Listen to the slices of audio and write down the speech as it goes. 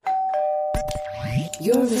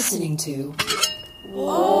You're listening to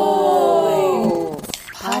Whoa!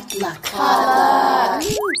 Potluck.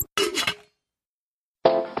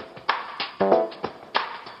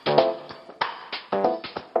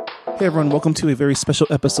 Hey everyone, welcome to a very special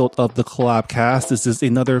episode of the Collabcast. This is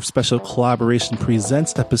another special Collaboration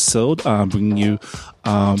Presents episode, bringing you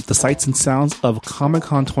the sights and sounds of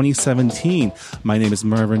Comic-Con 2017. My name is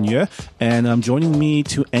Marvin Yue, and joining me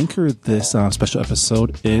to anchor this special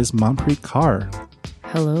episode is Manpreet Kaur.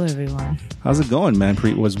 Hello, everyone. How's it going?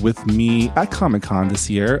 Manpreet was with me at Comic-Con this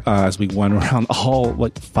year as we went around all,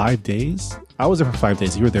 5 days? I was there for 5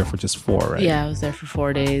 days. You were there for just 4, right? Yeah, I was there for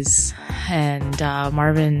 4 days. And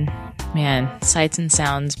Marvin, man, sights and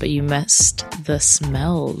sounds, but you missed the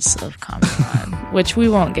smells of Comic-Con, which we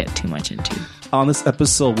won't get too much into. On this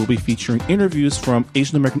episode, we'll be featuring interviews from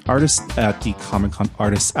Asian American artists at the Comic-Con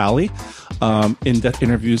Artists Alley, in-depth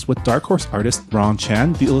interviews with Dark Horse artist Ron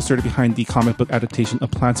Chan, the illustrator behind the comic book adaptation of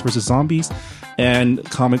Plants vs. Zombies, and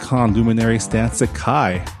Comic-Con luminary Stan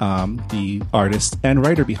Sakai, the artist and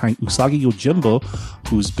writer behind Usagi Yojimbo,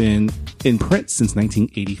 who's been in print since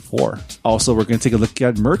 1984. Also, we're going to take a look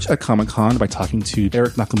at merch at Comic-Con by talking to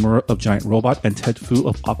Eric Nakamura of Giant Robot and Ted Fu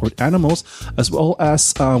of Awkward Animals, as well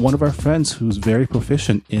as one of our friends who's very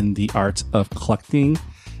proficient in the art of collecting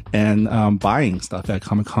and buying stuff at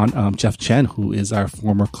Comic-Con, Jeff Chen, who is our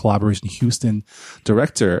former Collaboration Houston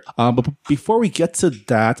director. But before we get to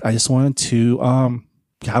that, I just wanted to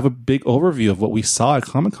have a big overview of what we saw at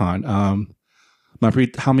Comic-Con.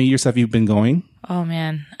 Manpreet, how many years have you been going? Oh,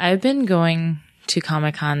 man. I've been going to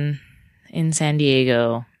Comic-Con in San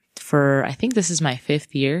Diego for, I think this is my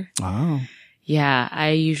 5th year. Wow. Yeah, I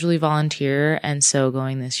usually volunteer, and so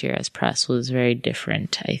going this year as press was very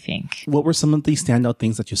different, I think. What were some of the standout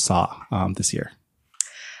things that you saw this year?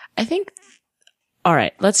 I think, all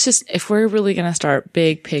right, let's just, if we're really going to start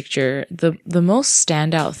big picture, the most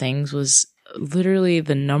standout things was literally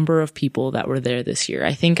the number of people that were there this year.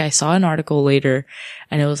 I think I saw an article later,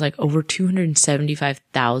 and it was like over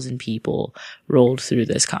 275,000 people rolled through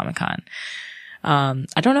this Comic-Con.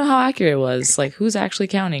 I don't know how accurate it was, like who's actually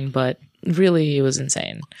counting, but really, it was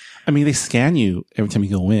insane. I mean, they scan you every time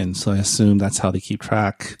you go in, so I assume that's how they keep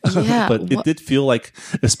track. Yeah, but it did feel like,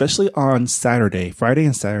 especially on Friday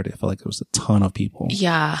and Saturday, I felt like there was a ton of people.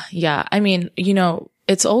 Yeah. I mean,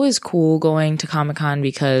 it's always cool going to Comic-Con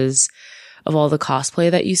because of all the cosplay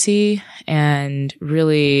that you see. And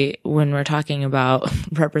really, when we're talking about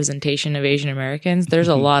representation of Asian Americans, there's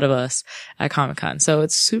a lot of us at Comic-Con. So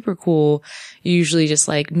it's super cool. Usually just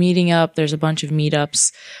like meeting up. There's a bunch of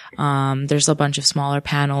meetups. There's a bunch of smaller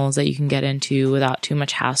panels that you can get into without too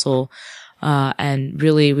much hassle. And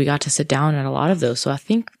really, we got to sit down at a lot of those. So I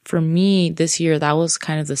think for me this year, that was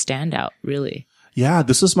kind of the standout, really. Yeah,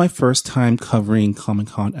 this was my first time covering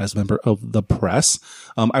Comic-Con as a member of the press.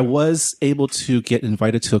 I was able to get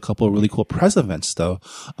invited to a couple of really cool press events, though,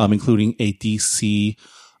 including a DC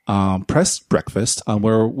press breakfast,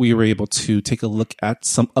 where we were able to take a look at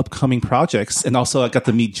some upcoming projects. And also I got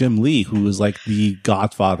to meet Jim Lee, who is like the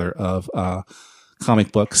godfather of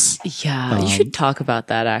comic books. Yeah, you should talk about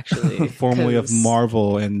that, actually. Formerly of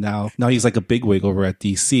Marvel, and now he's like a bigwig over at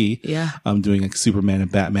DC. Yeah. Doing like Superman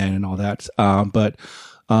and Batman and all that. But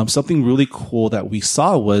something really cool that we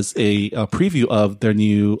saw was a preview of their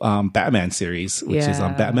new Batman series, which is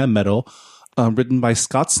Batman Metal, written by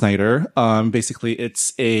Scott Snyder. Basically,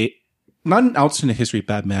 it's not an alternate history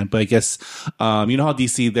Batman, but I guess you know how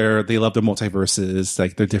DC they love their multiverses,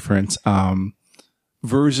 like their different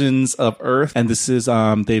versions of Earth. And this is,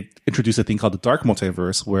 they've introduced a thing called the Dark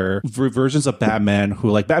Multiverse, where versions of Batman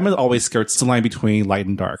Batman always skirts the line between light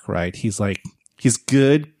and dark, right? He's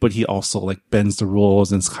good, but he also like bends the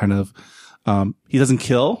rules, and it's kind of, he doesn't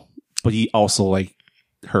kill, but he also like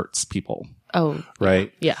hurts people. Oh,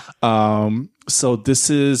 right. Yeah. So this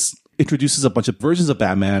introduces a bunch of versions of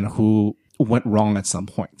Batman who went wrong at some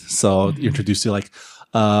point. So you're introduced to like,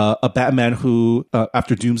 a Batman who,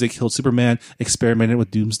 after Doomsday killed Superman, experimented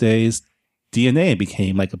with Doomsday's DNA and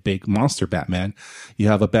became like a big monster Batman. You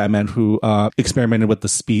have a Batman who, experimented with the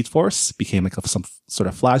Speed Force, became like some sort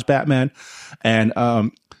of Flash Batman. And,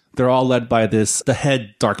 they're all led by the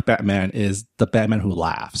head Dark Batman is the Batman who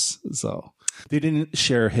laughs. So they didn't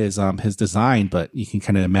share his design, but you can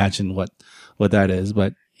kind of imagine what that is.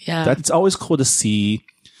 But yeah, it's always cool to see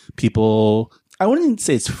people. I wouldn't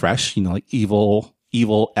say it's fresh, like evil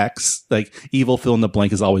X, like evil fill in the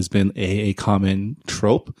blank has always been a common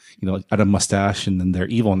trope, add a mustache and then they're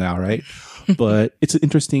evil now, right? But it's an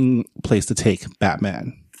interesting place to take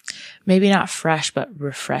Batman. maybe not fresh, but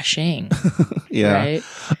refreshing. Yeah. Right?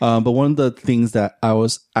 But one of the things that I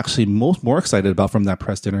was actually more excited about from that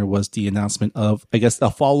press dinner was the announcement of, I guess, a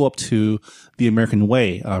follow-up to The American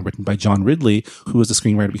Way, written by John Ridley, who was the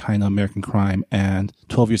screenwriter behind American Crime and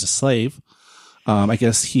 12 Years a Slave. I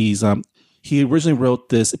guess he originally wrote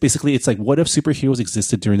this. Basically, it's like, what if superheroes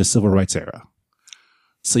existed during the civil rights era?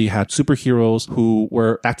 So you had superheroes who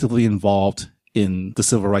were actively involved in the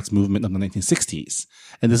civil rights movement of the 1960s.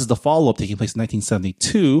 And this is the follow-up taking place in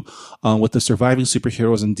 1972, with the surviving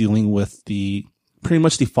superheroes and dealing with pretty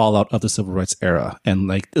much the fallout of the civil rights era. And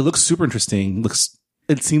like, it looks super interesting.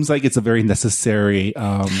 It seems like it's a very necessary,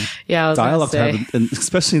 dialogue to have, and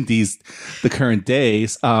especially in the current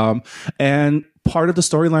days. And part of the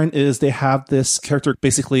storyline is they have this character,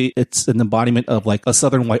 basically it's an embodiment of like a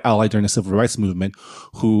Southern white ally during the civil rights movement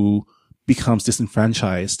who becomes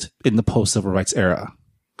disenfranchised in the post-civil rights era.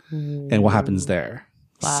 And what happens there.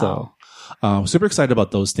 Wow. So, super excited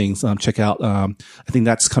about those things. Check out, I think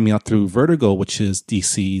that's coming out through Vertigo, which is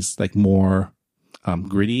DC's like more,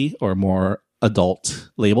 gritty or more adult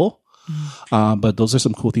label. But those are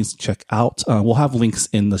some cool things to check out. We'll have links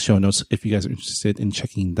in the show notes if you guys are interested in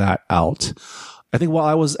checking that out. I think while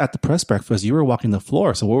I was at the press breakfast, you were walking the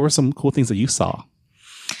floor. So what were some cool things that you saw?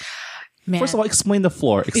 Man. First of all, explain the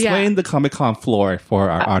floor. Explain the Comic-Con floor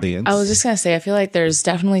for our audience. I was just going to say, I feel like there's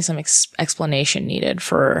definitely some explanation needed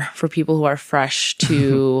for people who are fresh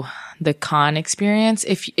to the con experience.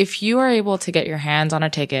 If you are able to get your hands on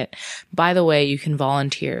a ticket, by the way, you can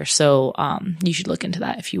volunteer. So, you should look into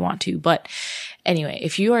that if you want to. But anyway,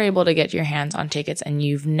 if you are able to get your hands on tickets and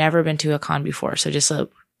you've never been to a con before, so just a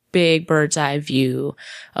big bird's eye view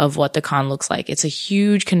of what the con looks like. It's a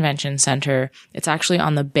huge convention center. It's actually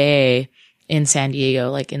on the bay in San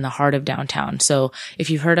Diego, like in the heart of downtown. So if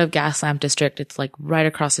you've heard of Gaslamp District, it's like right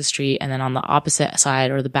across the street. And then on the opposite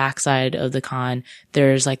side or the back side of the con,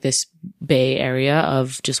 there's like this bay area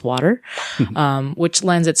of just water, which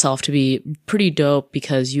lends itself to be pretty dope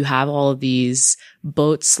because you have all of these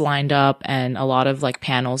boats lined up and a lot of like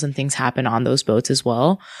panels and things happen on those boats as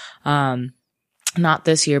well. Not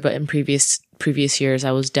this year, but in previous years,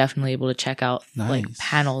 I was definitely able to check out like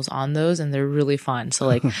panels on those, and they're really fun. So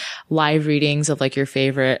like live readings of like your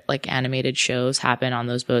favorite like animated shows happen on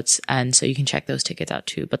those boats, and so you can check those tickets out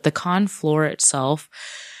too. But the con floor itself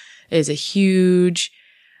is a huge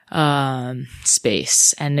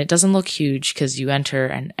space, and it doesn't look huge because you enter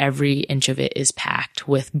and every inch of it is packed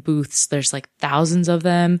with booths. There's like thousands of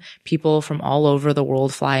them. People from all over the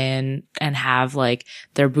world fly in and have like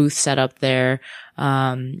their booth set up there.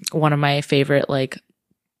 One of my favorite like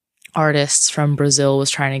artists from Brazil was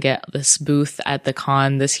trying to get this booth at the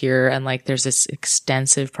con this year, and like there's this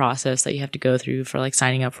extensive process that you have to go through for like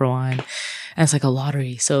signing up for one, and it's like a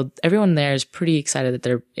lottery. So everyone there is pretty excited that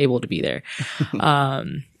they're able to be there,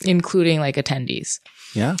 including like attendees.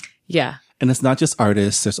 Yeah. And it's not just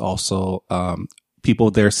artists. There's also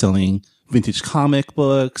people there selling vintage comic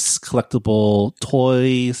books, collectible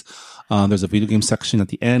toys. There's a video game section at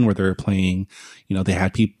the end where they're playing, they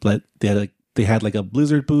had people that they had like a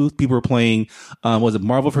Blizzard booth. People were playing, was it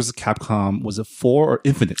Marvel vs. Capcom? Was it 4 or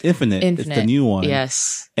Infinite? Infinite. It's the new one.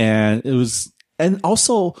 Yes. And and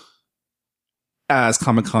also, as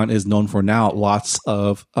Comic-Con is known for now, lots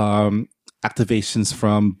of, activations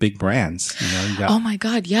from big brands. Oh my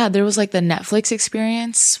God. Yeah. There was like the Netflix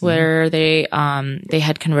experience where they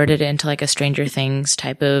had converted it into like a Stranger Things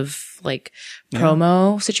type of like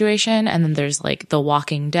promo situation. And then there's like the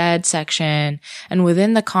Walking Dead section, and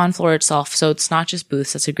within the con floor itself. So it's not just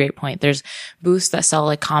booths. That's a great point. There's booths that sell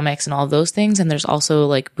like comics and all those things. And there's also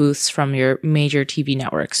like booths from your major TV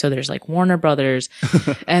networks. So there's like Warner Brothers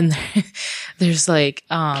and there's like,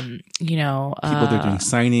 people they're doing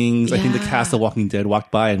signings. Yeah. I think the cast of Walking Dead walked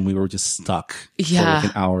by and we were just stuck for like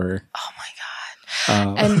an hour. Oh my God.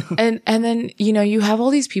 And then, you have all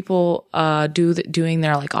these people, doing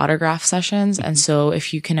their like autograph sessions. And so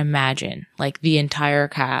if you can imagine like the entire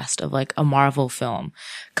cast of like a Marvel film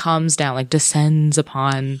comes down, like descends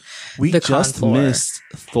upon the con floor. We just missed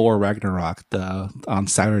Thor Ragnarok on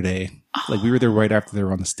Saturday. Like we were there right after they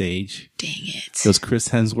were on the stage. Dang it. It was Chris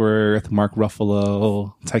Hemsworth, Mark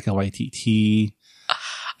Ruffalo, Taika Waititi.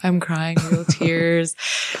 I'm crying real tears.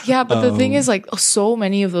 Yeah, but the thing is like so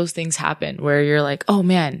many of those things happen where you're like, oh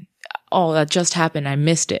man, that just happened. I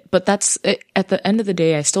missed it. But that's it. At the end of the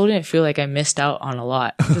day, I still didn't feel like I missed out on a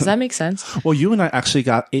lot. Does that make sense? Well, you and I actually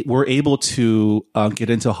were able to get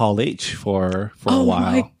into Hall H for a while.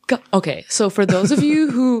 Oh my Okay, so for those of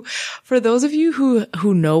you who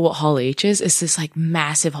know what Hall H is, it's this like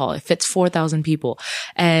massive hall. It fits 4,000 people,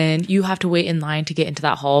 and you have to wait in line to get into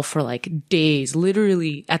that hall for like days.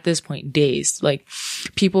 Literally, at this point, days. Like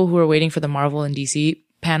people who are waiting for the Marvel and DC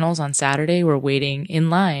panels on Saturday were waiting in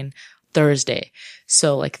line Thursday.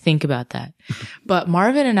 So like think about that. But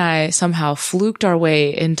Marvin and I somehow fluked our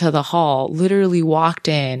way into the hall, literally walked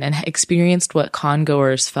in and experienced what con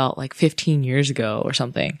goers felt like 15 years ago or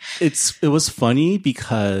something. It was funny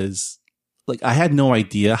because like I had no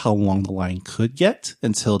idea how long the line could get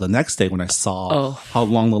until the next day when I saw how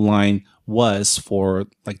long the line was for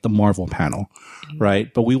like the Marvel panel,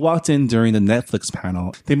 right? But we walked in during the Netflix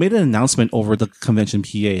panel. They made an announcement over the convention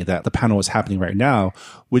PA that the panel was happening right now,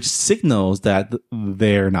 which signals that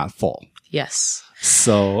they're not full. Yes.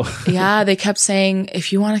 So yeah, they kept saying,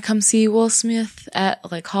 if you want to come see Will Smith at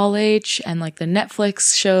like Hall H and like the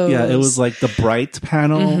Netflix shows. Yeah, it was like the Bright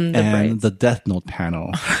panel and the Death Note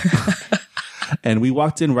panel. And we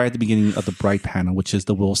walked in right at the beginning of the Bright panel, which is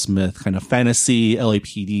the Will Smith kind of fantasy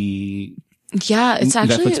LAPD. Yeah, it's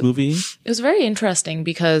actually Netflix movie. It was very interesting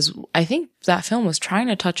because I think that film was trying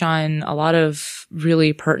to touch on a lot of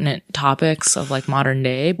really pertinent topics of like modern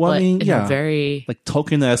day, well, but I mean, in a very like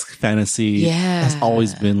Tolkien-esque fantasy has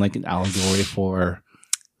always been like an allegory for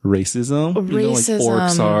racism. You know, like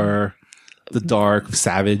orcs are the dark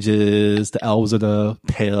savages, the elves are the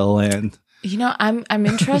pale, and you know, I'm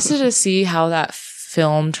interested to see how that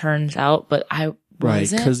film turns out, but I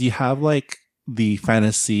wasn't. Because you have like the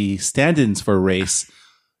fantasy stand-ins for race,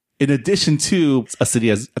 in addition to a city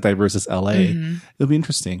as diverse as LA. It'll be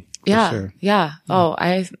interesting. Yeah, sure. Yeah. Oh,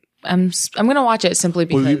 I'm gonna watch it simply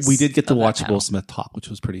because we did get to watch Will Smith talk, which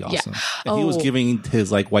was pretty awesome. And he was giving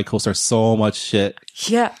his like white co-star so much shit.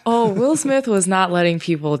 Yeah. Oh, Will Smith was not letting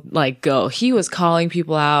people like go. He was calling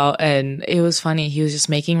people out, and it was funny. He was just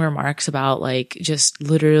making remarks about like just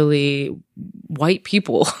literally white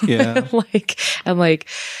people. Yeah.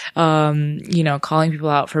 You know, calling people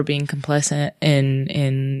out for being complicit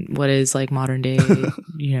in what is like modern day,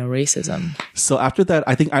 you know, racism. So after that,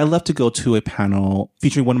 I think I left to go to a panel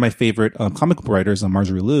featuring one of my favorite comic book writers,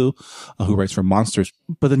 Marjorie Liu, who writes for Monsters.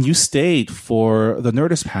 But then you stayed for the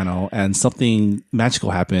Nerdist panel, and something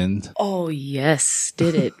magical happened. Oh, yes.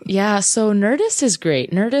 Did it? Yeah. So Nerdist is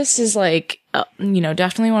great. Nerdist is like, you know,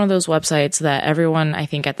 definitely one of those websites that everyone, I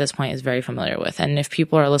think at this point is very familiar with. And if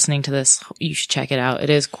people are listening to this, you should check it out. It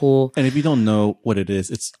is cool. And if you don't know what it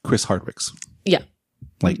is, it's Chris Hardwick's. Yeah.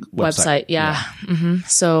 Like website. Yeah.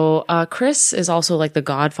 So, Chris is also like the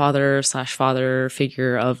godfather / father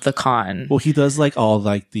figure of the con. Well, he does like all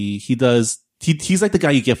like he's like the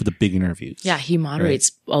guy you get for the big interviews. Yeah, he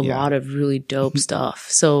moderates a lot of really dope stuff.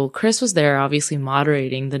 So Chris was there obviously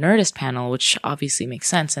moderating the Nerdist panel, which obviously makes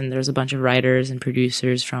sense. And there's a bunch of writers and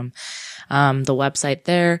producers from the website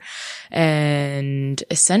there. And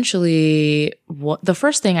essentially the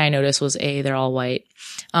first thing I noticed was they're all white.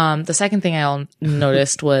 The second thing I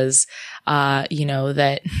noticed was, you know,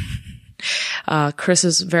 that Chris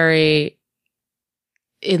is very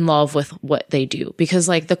in love with what they do, because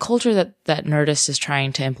like the culture that Nerdist is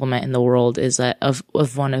trying to implement in the world is of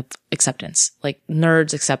one of acceptance. Like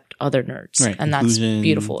nerds accept other nerds, right. And Inclusion. That's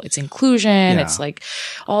beautiful. It's inclusion. It's like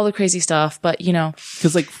all the crazy stuff, but you know,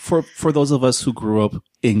 because like for those of us who grew up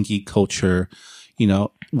in geek culture, you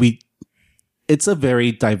know, it's a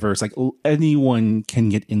very diverse, like anyone can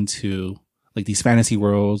get into like these fantasy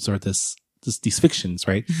worlds or these fictions,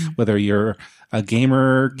 right? Whether you're a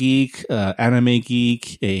gamer geek, anime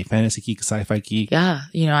geek, a fantasy geek, a sci-fi geek. Yeah.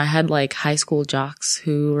 You know, I had like high school jocks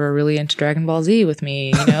who were really into Dragon Ball Z with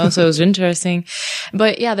me, you know, so it was interesting.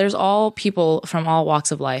 But yeah, there's all people from all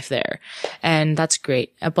walks of life there. And that's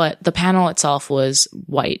great. But the panel itself was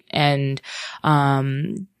white, and,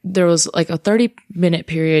 there was like a 30-minute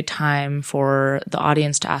period time for the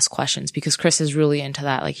audience to ask questions, because Chris is really into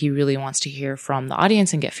that. Like he really wants to hear from the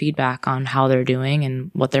audience and get feedback on how they're doing and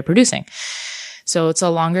what they're producing. So it's a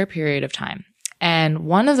longer period of time. And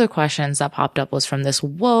one of the questions that popped up was from this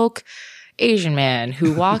woke Asian man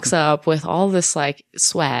who walks up with all this like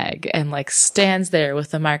swag and like stands there with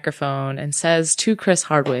the microphone and says to Chris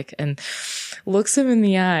Hardwick and looks him in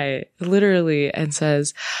the eye literally and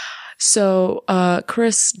says, "So,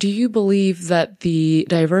 Chris, do you believe that the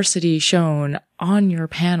diversity shown on your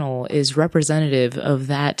panel is representative of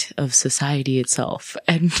that of society itself?"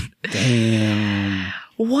 And damn,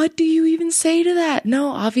 what do you even say to that? No,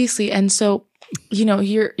 obviously. And so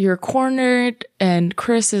you're cornered and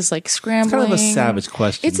Chris is like scrambling. It's kind of a savage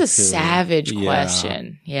question. It's a too. savage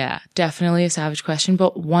question. Yeah, definitely a savage question,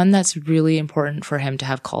 but one that's really important for him to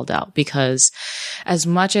have called out, because as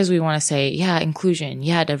much as we want to say, yeah, inclusion,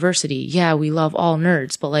 yeah, diversity, yeah, we love all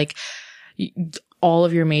nerds, but like all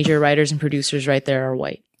of your major writers and producers right there are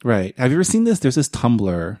white. Right. Have you ever seen this? There's this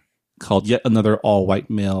Tumblr called Yet Another All White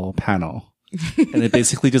Male Panel. And it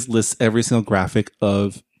basically just lists every single graphic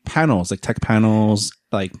of panels, like tech panels,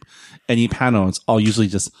 like any panel. It's all usually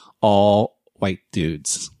just all white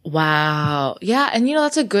dudes. Wow. Yeah. And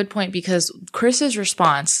that's a good point, because Chris's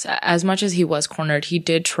response, as much as he was cornered, he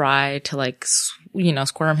did try to like,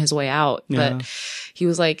 squirm his way out. Yeah. But he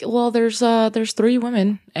was like, well, there's 3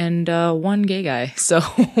 women and, 1 gay guy. So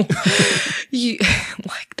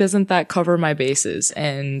doesn't that cover my bases?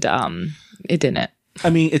 And, it didn't. I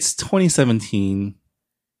mean, it's 2017.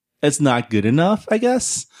 It's not good enough, I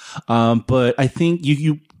guess. But I think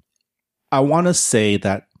I want to say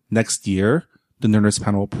that next year, the Nerdist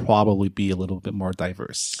panel will probably be a little bit more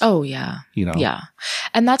diverse. Oh, yeah. Yeah.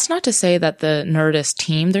 And that's not to say that the Nerdist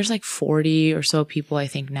team, there's like 40 or so people, I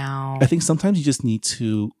think, now. I think sometimes you just need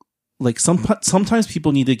to, like, sometimes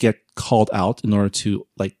people need to get called out in order to,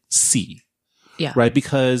 like, see. Yeah. Right?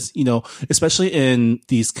 Because, especially in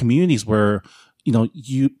these communities where,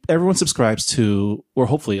 everyone subscribes to, or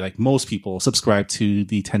hopefully like most people subscribe to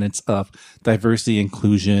the tenets of diversity,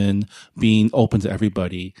 inclusion, being open to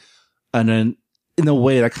everybody. And then in a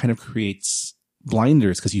way that kind of creates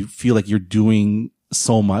blinders, because you feel like you're doing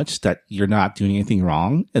so much that you're not doing anything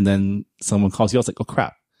wrong. And then someone calls you out, it's like, oh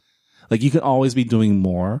crap. Like you can always be doing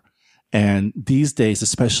more. And these days,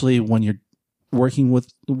 especially when you're working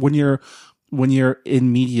with, when you're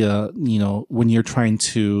in media, when you're trying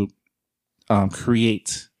to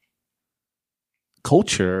create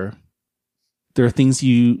culture, there are things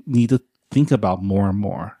you need to think about more and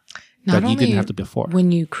more that you didn't have to before.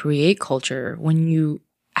 When you create culture, when you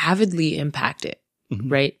avidly impact it,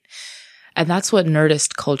 right? And that's what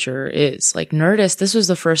Nerdist culture is. Like Nerdist, this was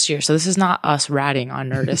the first year, so this is not us ratting on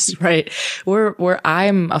Nerdist, right?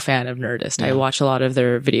 I'm a fan of Nerdist. Yeah. I watch a lot of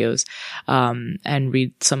their videos, and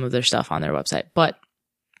read some of their stuff on their website. But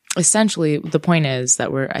essentially, the point is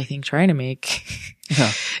that we're, I think, trying to make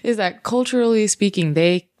is that culturally speaking,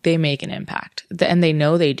 they make an impact, and they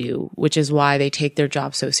know they do, which is why they take their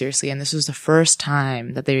job so seriously. And this was the first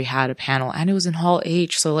time that they had a panel, and it was in Hall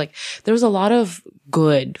H. So like there was a lot of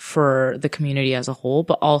good for the community as a whole,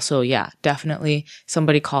 but also, yeah, definitely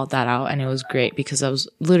somebody called that out, and it was great because that was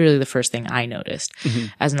literally the first thing I noticed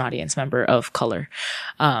as an audience member of color.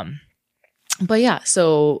 But yeah,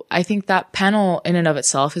 so I think that panel in and of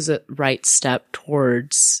itself is a right step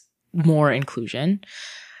towards more inclusion.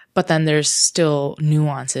 But then there's still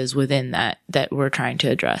nuances within that we're trying to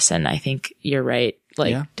address. And I think you're right.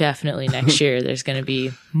 Like definitely next year, there's going to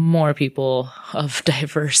be more people of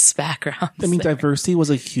diverse backgrounds. I mean, diversity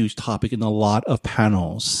was a huge topic in a lot of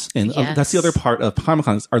panels. And that's the other part of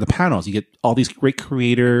Comic-Con are the panels. You get all these great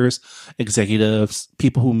creators, executives,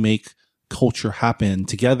 people who make culture happen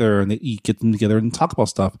together, and you get them together and talk about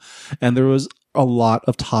stuff. And there was a lot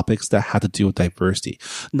of topics that had to do with diversity,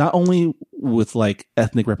 not only with like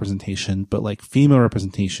ethnic representation, but like female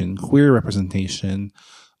representation, queer representation,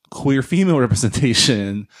 queer female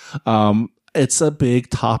representation. It's a big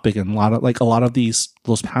topic, and a lot of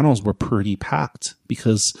those panels were pretty packed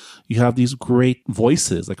because you have these great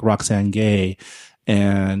voices like Roxane Gay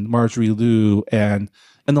and Marjorie Liu, and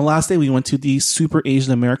the last day we went to the Super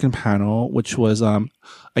Asian American panel, which was, I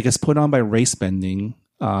guess, put on by Race Bending.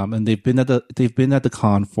 And they've been at the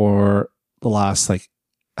con for the last, like,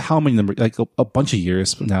 how many number, like a bunch of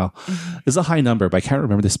years now. It's a high number, but I can't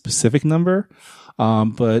remember the specific number.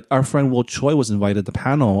 But our friend Will Choi was invited to the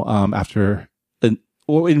panel,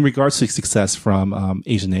 in regards to success from,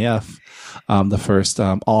 Asian AF, the first,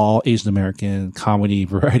 all Asian American comedy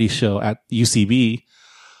variety show at UCB.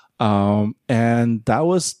 And that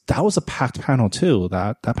was a packed panel too.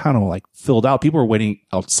 That panel like filled out. People were waiting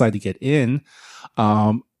outside to get in.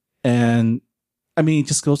 And I mean, it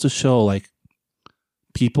just goes to show like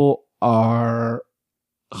people are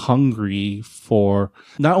hungry for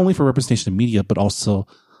not only for representation in media, but also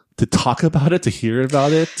to talk about it, to hear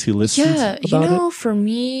about it, to listen about it. For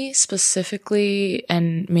me specifically,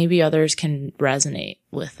 and maybe others can resonate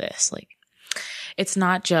with this, like, it's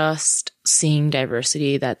not just seeing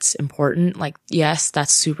diversity that's important. Like, yes,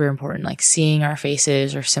 that's super important. Like seeing our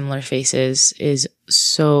faces or similar faces is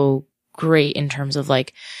so great in terms of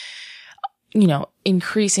like,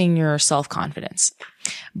 increasing your self-confidence.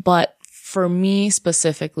 But for me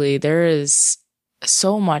specifically, there is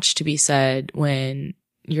so much to be said when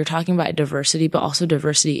you're talking about diversity, but also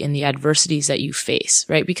diversity in the adversities that you face,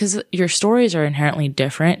 right? Because your stories are inherently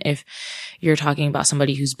different if you're talking about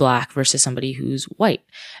somebody who's Black versus somebody who's white,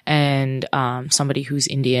 and somebody who's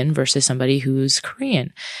Indian versus somebody who's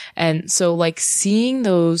Korean. And so like seeing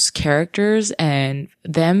those characters and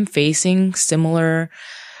them facing similar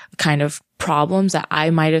kind of problems that I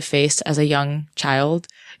might have faced as a young child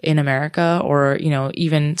in America, or, you know,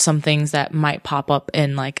 even some things that might pop up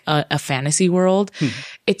in like a fantasy world.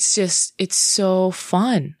 It's so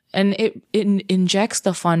fun. And it injects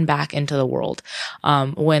the fun back into the world.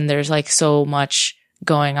 When there's like so much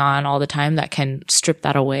going on all the time that can strip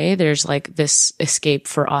that away, there's like this escape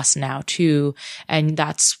for us now too. And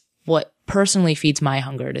that's what personally feeds my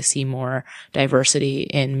hunger to see more diversity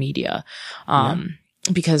in media.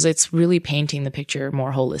 Because it's really painting the picture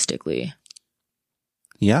more holistically.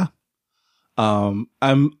 Yeah. I'm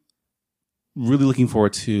really looking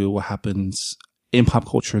forward to what happens in pop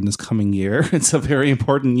culture in this coming year. It's a very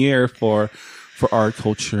important year for art,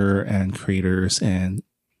 culture, and creators and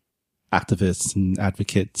activists and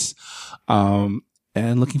advocates. And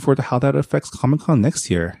looking forward to how that affects Comic-Con next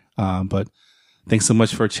year. But thanks so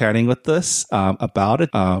much for chatting with us about it.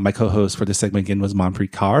 My co-host for this segment again was Manpreet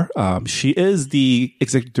Kaur. She is the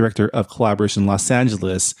executive director of Collaboration Los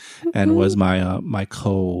Angeles and was my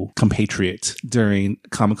compatriot during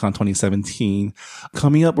Comic-Con 2017.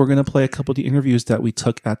 Coming up, we're going to play a couple of the interviews that we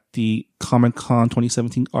took at the Comic-Con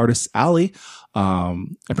 2017 Artists Alley. I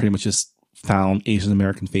pretty much just found Asian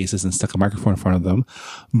American faces and stuck a microphone in front of them.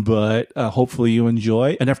 But hopefully you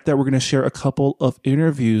enjoy. And after that, we're going to share a couple of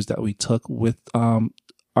interviews that we took with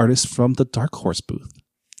artists from the Dark Horse booth.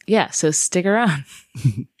 Yeah, so stick around.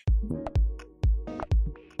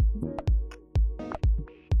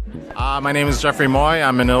 My name is Jeffrey Moy.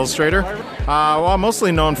 I'm an illustrator. Well, I'm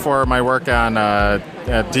mostly known for my work on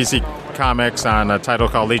DC Comics on a title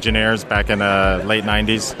called Legionnaires back in the late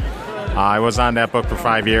 90s. I was on that book for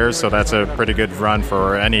 5 years, so that's a pretty good run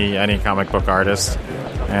for any comic book artist.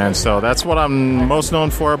 And so that's what I'm most known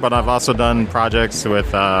for, but I've also done projects with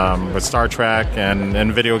Star Trek and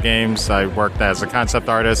in video games. I worked as a concept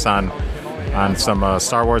artist on some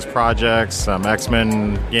Star Wars projects, some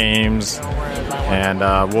X-Men games, and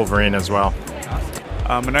Wolverine as well.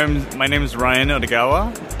 My name is Ryan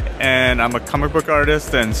Odegawa, and I'm a comic book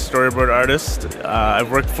artist and storyboard artist.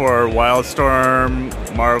 I've worked for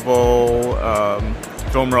Wildstorm, Marvel,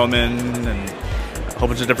 Film Roman, and a whole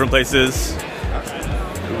bunch of different places.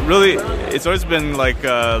 Really, it's always been like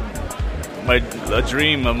a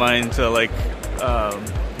dream of mine to like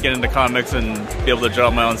get into comics and be able to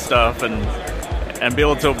draw my own stuff and be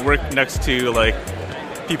able to work next to like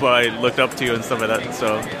people I looked up to and stuff like that.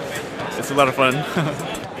 So it's a lot of fun.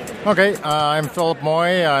 Okay, I'm Philip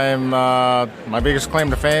Moy. My biggest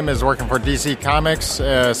claim to fame is working for DC Comics,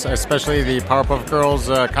 especially the Powerpuff Girls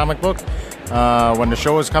comic book. When the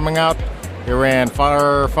show was coming out, it ran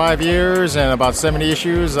for 5 years and about 70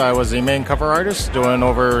 issues. I was the main cover artist, doing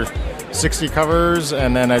over 60 covers,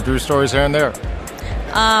 and then I drew stories here and there.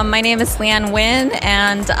 My name is Leanne Nguyen,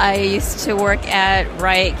 and I used to work at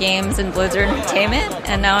Riot Games and Blizzard Entertainment,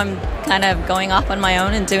 and now I'm kind of going off on my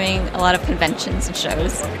own and doing a lot of conventions and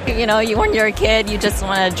shows. You know, when you're a kid, you just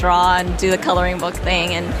want to draw and do the coloring book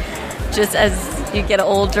thing, and just as you get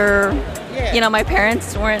older, you know, my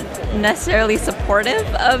parents weren't necessarily supportive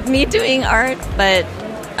of me doing art, but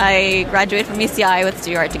I graduated from UCI with a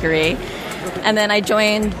studio art degree. And then I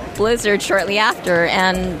joined Blizzard shortly after,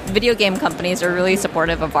 and video game companies are really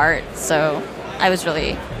supportive of art. So I was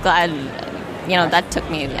really glad, you know, that took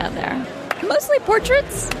me out there. Mostly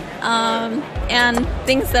portraits and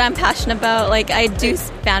things that I'm passionate about. Like I do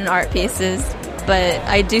fan art pieces, but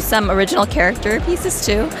I do some original character pieces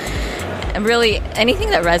too. And really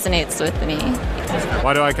anything that resonates with me.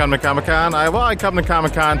 Why do I come to Comic-Con? I come to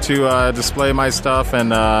Comic-Con to display my stuff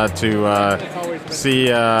and to see,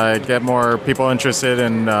 get more people interested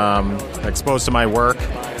and exposed to my work.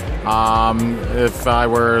 If I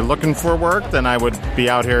were looking for work, then I would be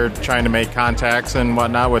out here trying to make contacts and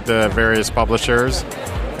whatnot with the various publishers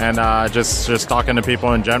and just talking to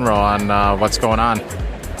people in general on what's going on.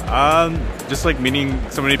 Just like meeting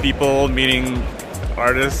so many people, meeting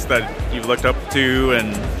artists that you've looked up to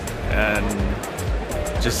and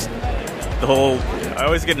just the whole, I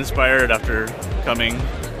always get inspired after coming.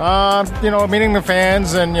 You know, meeting the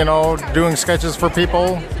fans and, you know, doing sketches for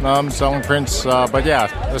people, selling prints. But yeah,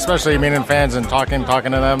 especially meeting fans and talking to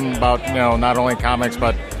them about, you know, not only comics,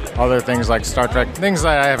 but other things like Star Trek, things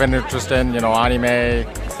that I have an interest in, you know, anime.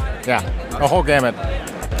 Yeah, a whole gamut.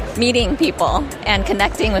 Meeting people and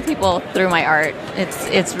connecting with people through my art.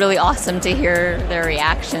 It's really awesome to hear their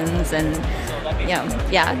reactions and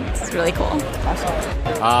it's really cool.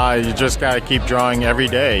 You just got to keep drawing every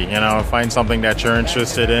day, find something that you're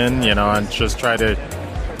interested in, and just try to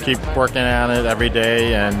keep working on it every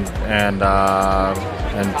day. And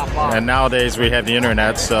nowadays we have the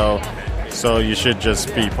internet, so you should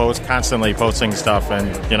just be constantly posting stuff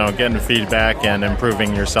and, getting feedback and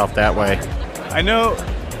improving yourself that way. I know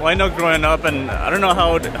growing up, and I don't know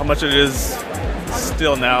how much it is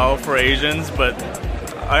still now for Asians, but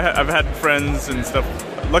I've had friends and stuff.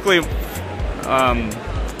 Luckily,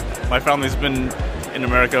 my family's been in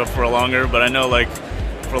America for longer, but I know, like,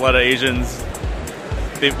 for a lot of Asians,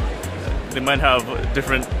 they might have a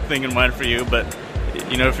different thing in mind for you, but,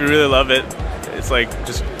 if you really love it, it's like,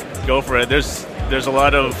 just go for it. There's a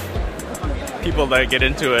lot of people that get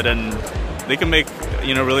into it, and they can make,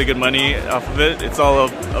 really good money off of it. It's all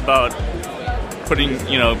about putting,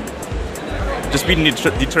 just being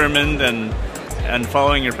determined and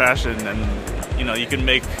following your passion, and, you can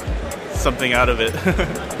make something out of it.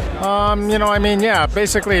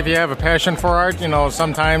 Basically, if you have a passion for art,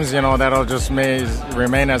 sometimes, that'll just may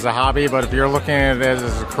remain as a hobby, but if you're looking at it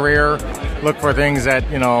as a career, look for things that,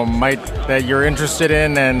 that you're interested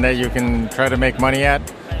in and that you can try to make money at.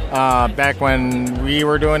 Back when we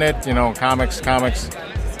were doing it, comics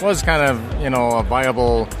was kind of, a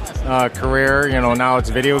viable career. Now it's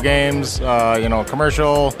video games,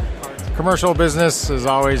 commercial business is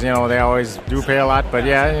always, they always do pay a lot, but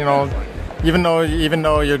even though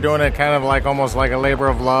you're doing it kind of like almost like a labor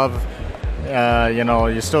of love,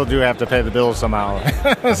 you still do have to pay the bills somehow.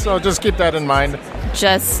 So just keep that in mind.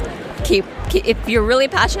 Just keep if you're really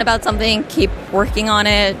passionate about something, keep working on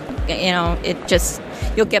it.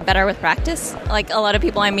 You'll get better with practice. Like, a lot of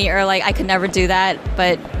people I meet are like, I could never do that,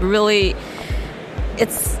 but really,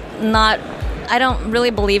 it's not. I don't really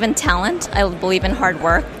believe in talent. I believe in hard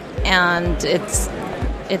work, and it's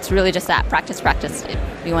really just that practice.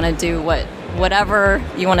 If you want to do whatever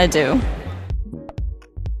you want to do.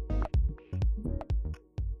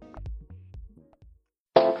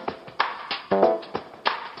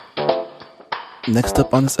 Next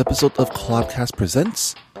up on this episode of Collabcast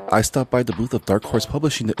Presents, I stopped by the booth of Dark Horse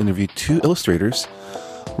Publishing to interview two illustrators,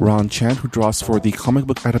 Ron Chan, who draws for the comic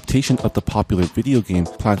book adaptation of the popular video game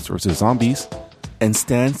Plants vs. Zombies, and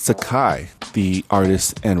Stan Sakai, the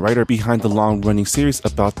artist and writer behind the long-running series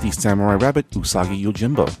about the samurai rabbit Usagi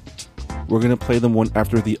Yojimbo. We're going to play them one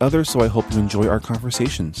after the other, so I hope you enjoy our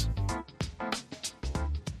conversations.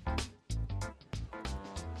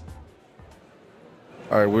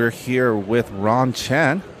 All right, we're here with Ron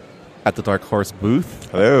Chan at the Dark Horse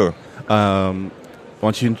booth. Hello. Why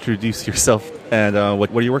don't you introduce yourself and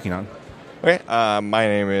what are you working on? Okay, my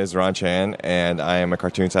name is Ron Chan, and I am a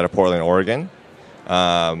cartoonist out of Portland, Oregon.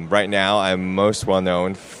 Right now, I'm most well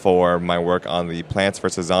known for my work on the Plants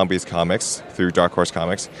vs. Zombies comics through Dark Horse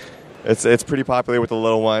Comics. It's pretty popular with the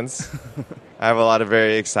little ones. I have a lot of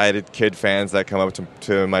very excited kid fans that come up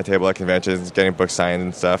to my table at conventions, getting books signed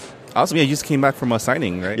and stuff. Awesome. Yeah, you just came back from a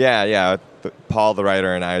signing, right? Yeah. Paul, the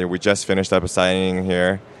writer, and we just finished up a signing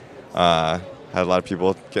here. Had a lot of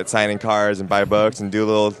people get signing cards and buy books and do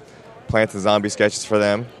little Plants and Zombie sketches for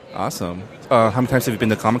them. Awesome. How many times have you been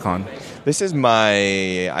to Comic-Con? This is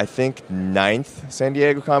my, I think, 9th San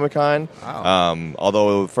Diego Comic-Con. Wow.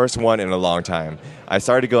 Although the first one in a long time. I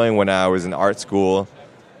started going when I was in art school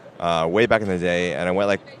way back in the day, and I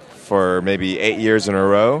went for maybe 8 years in a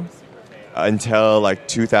row until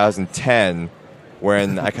 2010,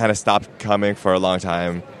 when I kind of stopped coming for a long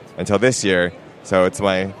time until this year. So it's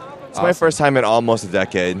my first time in almost a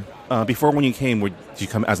decade. Before, when you came, did you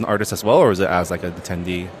come as an artist as well, or was it as an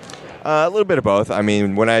attendee? A little bit of both. I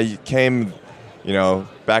mean, when I came,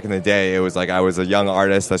 back in the day, it was like I was a young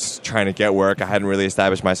artist that's trying to get work. I hadn't really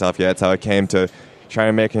established myself yet, so I came to try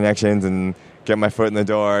to make connections and get my foot in the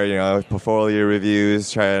door, portfolio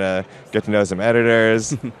reviews, try to get to know some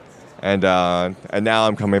editors. And now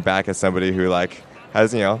I'm coming back as somebody who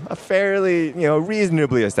has a fairly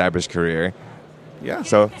reasonably established career. Yeah.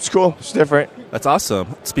 So it's cool. It's different. That's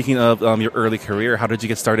awesome. Speaking of your early career, how did you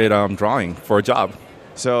get started drawing for a job?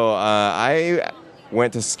 So I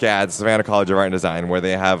went to SCAD, Savannah College of Art and Design, where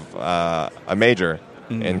they have a major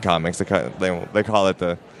in comics. They call it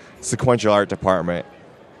the sequential art department.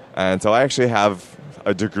 And so I actually have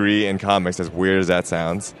a degree in comics, as weird as that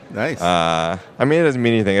sounds. Nice. I mean, it doesn't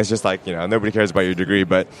mean anything. It's just nobody cares about your degree,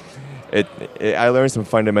 but I learned some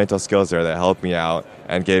fundamental skills there that helped me out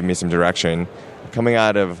and gave me some direction. Coming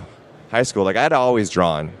out of high school, I had always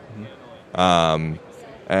drawn.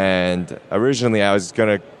 And originally I was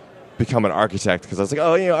going to become an architect because I was like,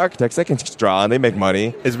 architects, they can just draw and they make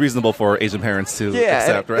money. It's reasonable for Asian parents to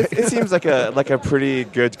accept, right? It seems like a pretty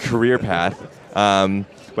good career path.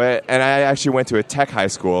 But I actually went to a tech high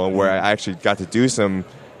school where I actually got to do some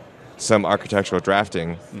architectural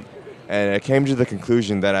drafting, and I came to the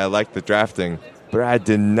conclusion that I liked the drafting, but I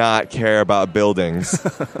did not care about buildings.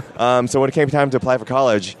 So when it came time to apply for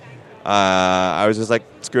college, I was just like,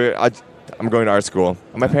 screw it, I'm going to art school.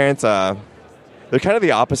 And my parents, they're kind of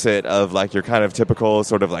the opposite of like your kind of typical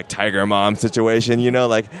sort of like tiger mom situation, you know,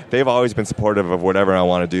 like they've always been supportive of whatever I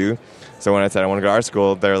want to do. So when I said I want to go to art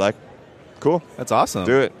school, they're like, cool. That's awesome.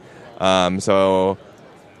 Do it. So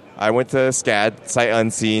I went to SCAD, sight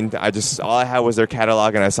unseen. All I had was their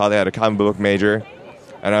catalog, and I saw they had a comic book major.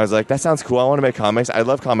 And I was like, that sounds cool. I want to make comics. I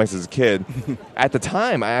love comics as a kid. At the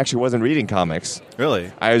time, I actually wasn't reading comics.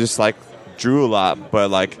 Really? I just like drew a lot,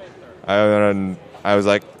 but like I was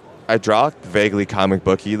like, I draw vaguely comic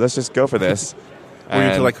booky. Let's just go for this. Were you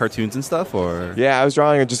into like cartoons and stuff, or? Yeah, I was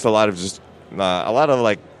drawing just a lot of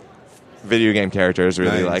like video game characters.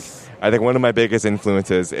 Really, Nice. like I think one of my biggest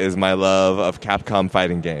influences is my love of Capcom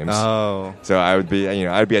fighting games. Oh. So I'd be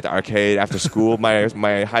at the arcade after school.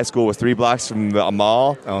 my high school was 3 blocks from the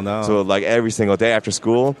mall. Oh no. So like every single day after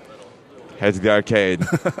school, head to the arcade,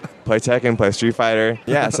 play Tekken, play Street Fighter.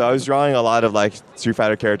 Yeah, so I was drawing a lot of like Street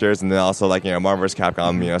Fighter characters, and then also like Marvel vs.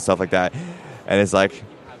 Capcom, stuff like that. And it's like,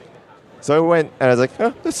 so I went and I was like,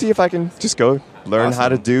 oh, let's see if I can just go learn how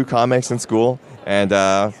to do comics in school, and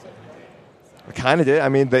I kind of did. I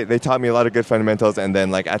mean, they taught me a lot of good fundamentals, and then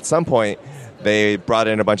like at some point they brought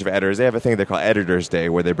in a bunch of editors. They have a thing they call Editors Day,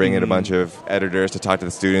 where they bring in a bunch of editors to talk to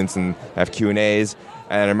the students and have Q&As.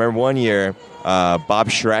 And I remember one year, Bob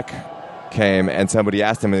Schreck came, and somebody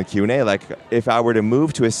asked him in the Q&A, like, if I were to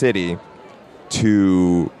move to a city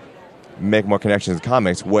to make more connections in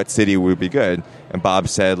comics, what city would be good? And Bob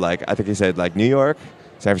said, like, I think he said, like, New York,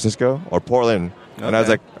 San Francisco, or Portland. Okay. And I was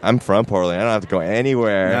like, I'm from Portland. I don't have to go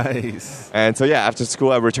anywhere. Nice. And so, yeah, after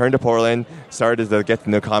school, I returned to Portland, started to get to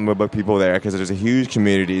know comic book people there, because there's a huge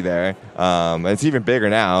community there. And it's even bigger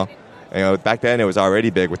now. Back then, it was already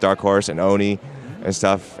big with Dark Horse and Oni and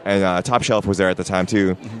stuff. And Top Shelf was there at the time,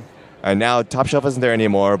 too. Mm-hmm. And now Top Shelf isn't there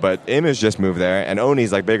anymore, but Image just moved there, and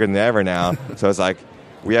Oni's like bigger than ever now. So it's like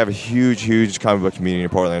we have a huge comic book community in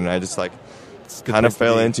Portland, and I just like kind of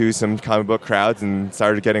fell into some comic book crowds and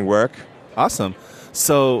started getting work. Awesome.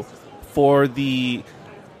 So for the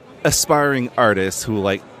aspiring artist who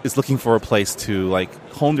like is looking for a place to like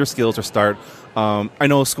hone their skills or start, I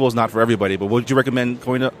know school is not for everybody, but would you recommend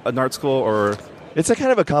going to an art school or? It's a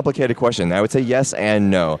kind of a complicated question. I would say yes and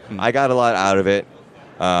no. I got a lot out of it.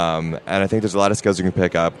 And I think there's a lot of skills you can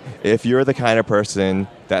pick up. If you're the kind of person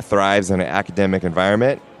that thrives in an academic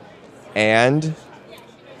environment and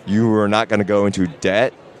you are not going to go into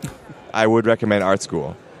debt, I would recommend art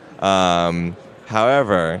school.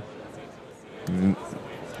 However,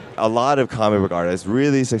 a lot of comic book artists,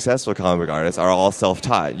 really successful comic book artists, are all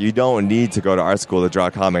self-taught. You don't need to go to art school to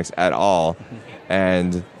draw comics at all.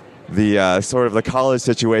 And the sort of the college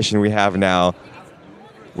situation we have now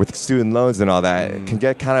with student loans and all that can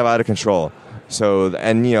get kind of out of control. So,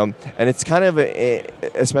 and it's kind of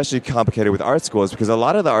especially complicated with art schools, because a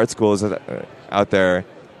lot of the art schools out there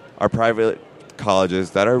are private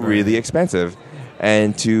colleges that are really expensive.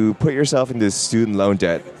 And to put yourself into student loan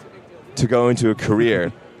debt to go into a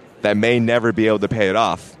career that may never be able to pay it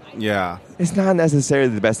off, it's not necessarily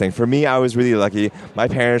the best thing. For me, I was really lucky. My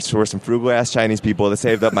parents were some frugal-ass Chinese people that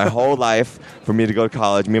saved up my whole life for me to go to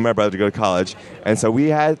college, me and my brother to go to college. And so we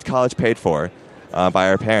had college paid for by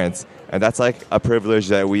our parents. And that's like a privilege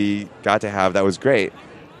that we got to have that was great.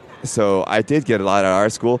 So I did get a lot at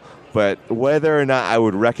art school, but whether or not I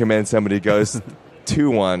would recommend somebody goes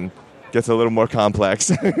to one gets a little more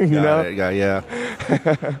complex. Yeah.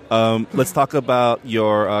 Let's talk about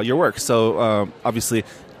your work. So obviously,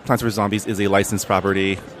 Plants vs. Zombies is a licensed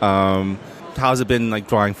property. How has it been like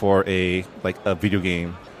drawing for a video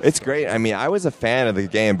game? It's great. I mean, I was a fan of the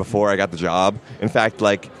game before I got the job. In fact,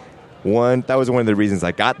 that was one of the reasons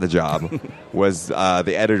I got the job was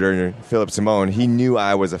the editor, Philip Simone. He knew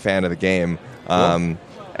I was a fan of the game.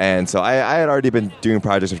 And so I had already been doing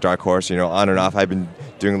projects with Dark Horse, on and off. I've been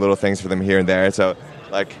doing little things for them here and there. So,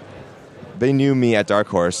 they knew me at Dark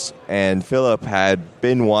Horse, and Philip had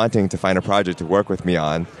been wanting to find a project to work with me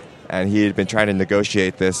on, and he had been trying to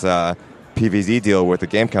negotiate this PVZ deal with the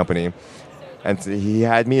game company, and so he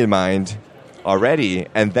had me in mind already.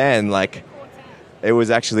 And then, it was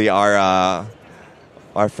actually our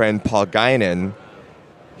friend Paul Guinan.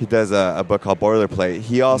 He does a book called Boilerplate.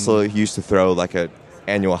 He also used to throw an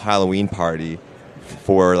annual Halloween party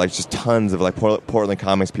for just tons of Portland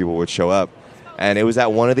comics people would show up. And it was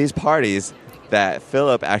at one of these parties that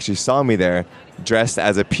Philip actually saw me there, dressed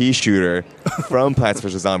as a pea shooter from Plants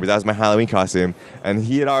vs. Zombies. That was my Halloween costume. And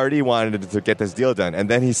he had already wanted to get this deal done. And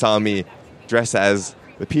then he saw me dressed as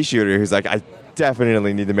the pea shooter. He's like, I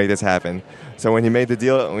definitely need to make this happen. So when he made the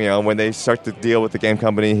deal, when they start the deal with the game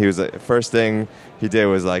company, he was first thing he did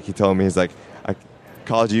was he told me, he's like, I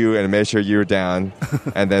called you and made sure you were down.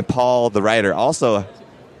 And then Paul, the writer, also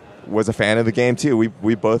was a fan of the game too.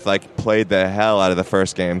 We both played the hell out of the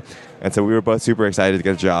first game, and so we were both super excited to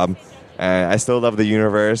get a job. And I still love the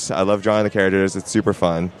universe. I love drawing the characters. It's super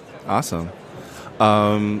fun. Awesome.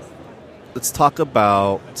 Let's talk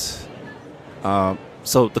about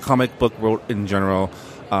so the comic book world in general,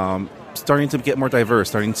 starting to get more diverse,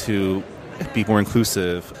 starting to be more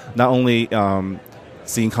inclusive. Not only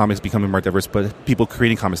seeing comics becoming more diverse, but people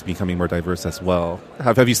creating comics becoming more diverse as well.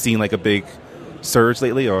 Have you seen a big surge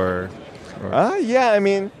lately, or? Yeah, I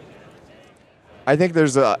mean, I think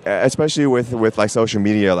there's especially with social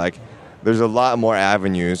media, there's a lot more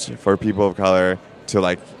avenues for people of color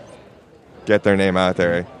to get their name out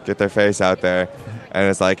there, get their face out there, and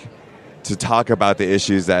it's to talk about the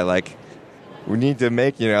issues that we need to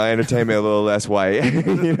make entertainment a little less white,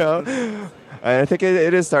 And I think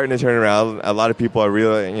it is starting to turn around. A lot of people are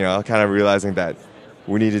really kind of realizing that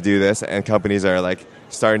we need to do this, and companies are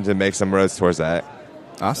starting to make some roads towards that.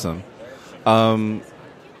 Awesome.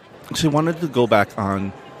 Actually, wanted to go back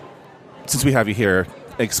on, since we have you here,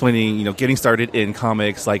 explaining, getting started in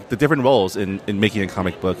comics, the different roles in making a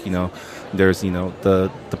comic book. There's,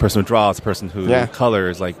 the person who draws, the person who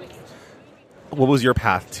colors. What was your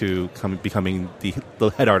path to becoming the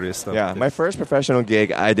head artist? My first professional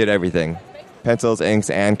gig, I did everything. Pencils,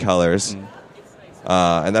 inks, and colors.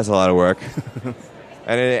 And that's a lot of work.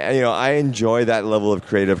 And I enjoy that level of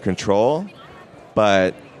creative control,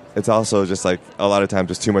 but it's also just a lot of times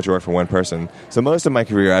just too much work for one person. So most of my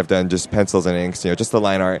career I've done just pencils and inks, just the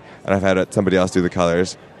line art, and I've had somebody else do the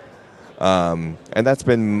colors. And that's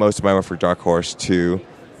been most of my work for Dark Horse too.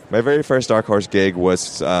 My very first Dark Horse gig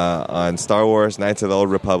was on Star Wars: Knights of the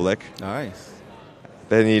Old Republic. Nice.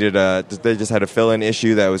 They needed they just had a fill-in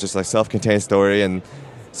issue that was just a self-contained story, and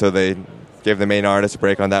so they gave the main artist a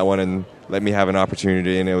break on that one and let me have an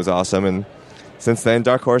opportunity, and it was awesome. And since then,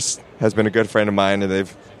 Dark Horse has been a good friend of mine, and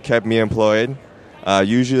they've kept me employed,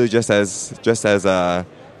 usually just as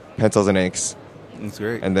pencils and inks. That's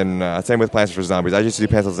great. And then same with Plants vs. Zombies. I used to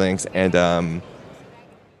do pencils and inks, and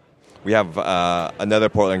we have another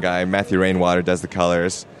Portland guy, Matthew Rainwater, does the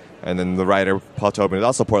colors, and then the writer, Paul Tobin, is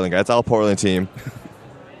also a Portland guy. It's all a Portland team.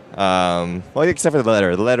 Well, except for the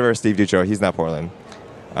letterer. The letterer, Steve Ducho, he's not Portland.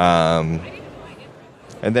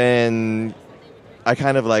 And then I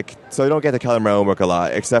kind of so I don't get to color my own work a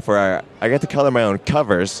lot, except for I get to color my own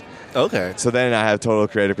covers. Okay. So then I have total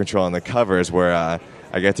creative control on the covers, where I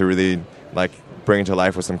get to really bring it to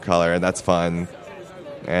life with some color, and that's fun.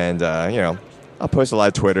 And I'll post a lot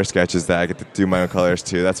of Twitter sketches that I get to do my own colors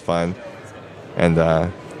too. That's fun. And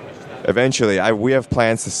eventually, we have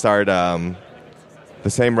plans to start. The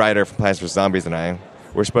same writer from Plants vs. Zombies and I,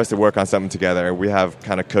 we're supposed to work on something together. We have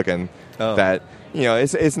kind of cooking that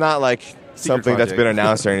it's not something that's been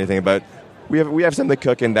announced or anything, but we have something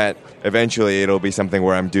cooking that eventually it'll be something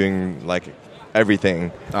where I'm doing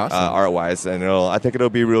everything art wise, and I think it'll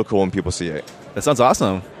be real cool when people see it. That sounds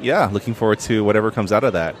awesome. Yeah, looking forward to whatever comes out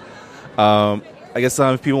of that. I guess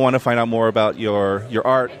if people want to find out more about your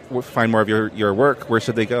art, find more of your work, where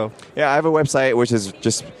should they go? Yeah, I have a website which is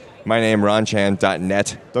just my name,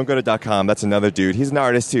 ronchan.net. Don't go to .com. That's another dude. He's an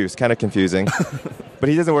artist too. It's kind of confusing, but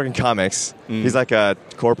he doesn't work in comics. He's a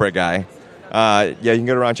corporate guy. You can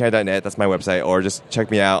go to ronchan.net. That's my website, or just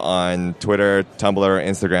check me out on Twitter, Tumblr,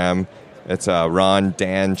 Instagram. It's Ron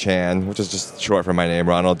Dan Chan, which is just short for my name,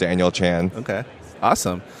 Ronald Daniel Chan. Okay.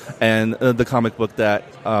 Awesome. And the comic book that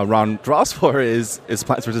Ron draws for is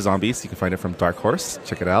Plants vs. Zombies. You can find it from Dark Horse.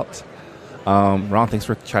 Check it out. Ron, thanks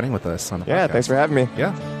for chatting with us on the podcast. Yeah, thanks for having me.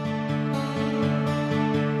 Yeah.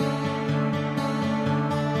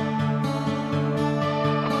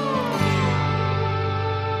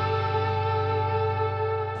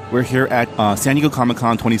 We're here at San Diego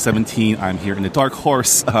Comic-Con 2017. I'm here in the Dark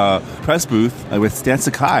Horse press booth with Stan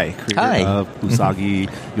Sakai, creator of Usagi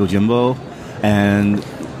Yojimbo and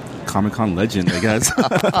Comic-Con legend, I guess.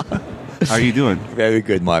 How are you doing? Very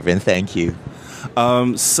good, Marvin. Thank you.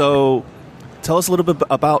 So tell us a little bit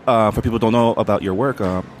about, for people who don't know about your work.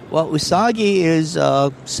 Well, Usagi is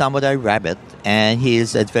a samurai rabbit, and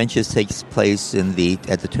his adventures takes place at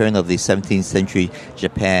the turn of the 17th century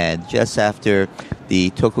Japan, just after the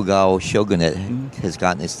Tokugawa shogunate has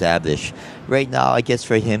gotten established. Right now, I guess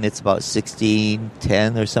for him, it's about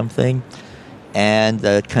 1610 or something. and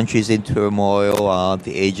the country's in turmoil.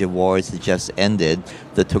 The Age of Wars has just ended.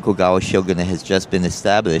 The Tokugawa shogunate has just been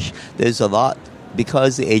established. There's a lot,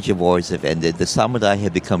 because the Age of Wars have ended, the samurai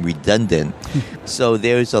have become redundant. So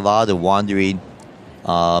there's a lot of wandering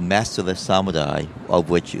masterless samurai, of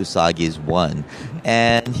which Usagi is one.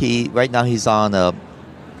 And right now he's on a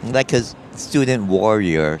student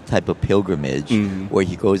warrior type of pilgrimage where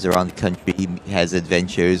he goes around the country, he has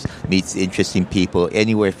adventures, meets interesting people,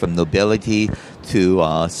 anywhere from nobility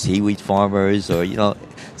to seaweed farmers, or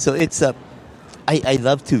so it's I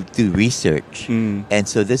love to do research, and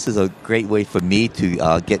so this is a great way for me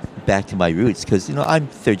to get back to my roots, because I'm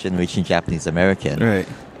third generation Japanese American, Right.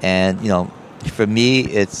 and for me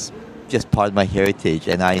it's just part of my heritage,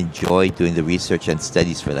 and I enjoy doing the research and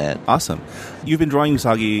studies for that. Awesome. You've been drawing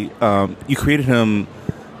Usagi. You created him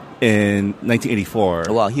in 1984.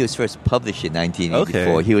 Well, he was first published in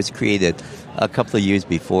 1984. Okay. He was created a couple of years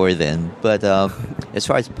before then. But as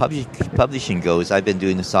far as publishing goes, I've been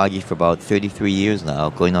doing Usagi for about 33 years now,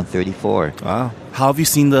 going on 34. Wow. How have you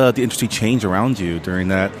seen the industry change around you during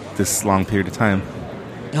this long period of time?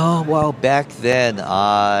 Oh, well, back then,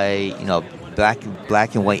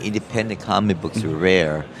 black and white independent comic books were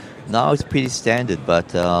rare. Now it's pretty standard,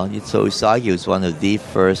 but so Usagi was one of the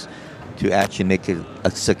first to actually make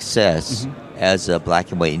a success as a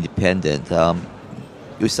black and white independent.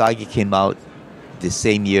 Usagi came out the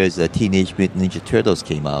same year as the Teenage Mutant Ninja Turtles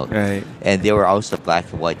came out. Right. And they were also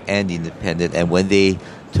black and white and independent. And when they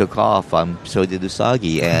took off, so did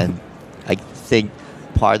Usagi. And I think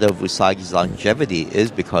part of Usagi's longevity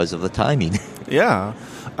is because of the timing. Yeah.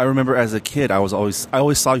 I remember as a kid, I always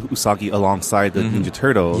saw Usagi alongside the Ninja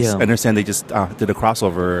Turtles. Yeah. I understand they just did a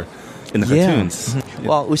crossover in the cartoons. Yeah.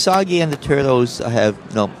 Well, Usagi and the Turtles have,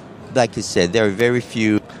 like you said, there are very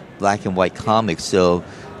few black and white comics, so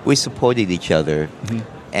we supported each other.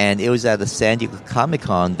 And it was at the San Diego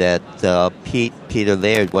Comic-Con that Peter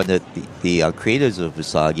Laird, one of the creators of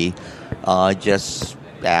Usagi, just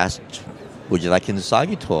asked, would you like an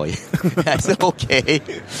Usagi toy? I said, okay.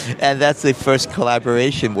 And that's the first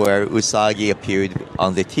collaboration where Usagi appeared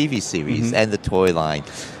on the TV series and the toy line.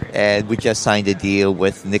 And we just signed a deal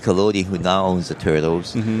with Nickelodeon, who now owns the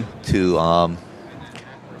Turtles, to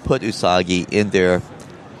put Usagi in their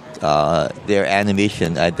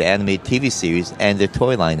animation, the animated TV series, and their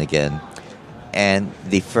toy line again. And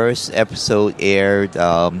the first episode aired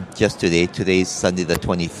just today. Today's Sunday, the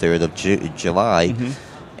 23rd of July.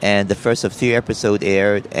 And the first of 3 episodes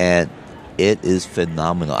aired, and it is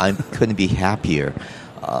phenomenal. I couldn't be happier.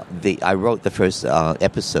 I wrote the first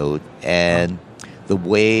episode, and the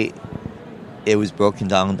way it was broken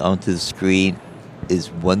down onto the screen is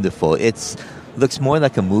wonderful. It looks more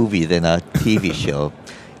like a movie than a TV show.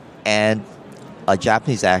 And a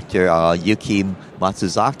Japanese actor, Yuki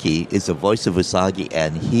Matsuzaki, is the voice of Usagi,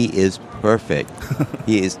 and he is perfect.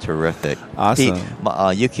 He is terrific. Awesome.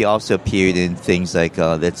 Yuki also appeared in things like,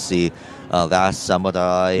 Last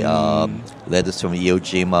Samurai, Letters from Iwo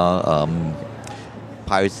Jima,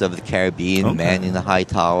 Pirates of the Caribbean, Man in the High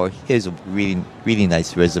Tower. He has a really, really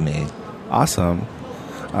nice resume. Awesome.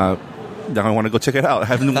 Now I want to go check it out. I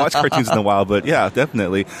haven't watched cartoons in a while, but yeah,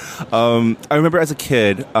 definitely. I remember as a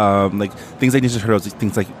kid, things like Ninja Turtles,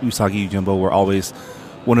 things like Usagi Yojimbo were always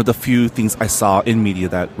one of the few things I saw in media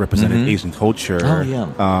that represented Asian culture. Oh,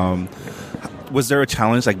 yeah. Was there a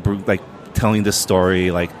challenge, like telling this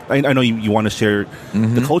story? Like, I know you want to share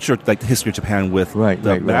the culture, like the history of Japan with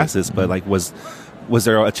the masses, but like, was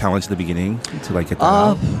there a challenge at the beginning to get that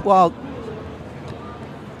out? Well,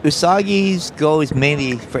 Usagi's goal is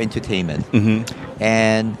mainly for entertainment,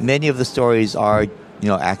 and many of the stories are,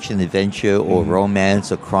 action, adventure, or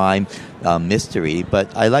romance, or crime, mystery.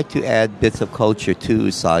 But I like to add bits of culture to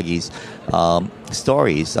Usagi's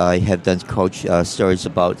stories. I have done stories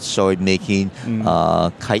about sword making,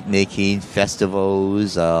 kite making,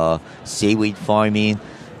 festivals, seaweed farming,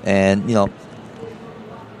 and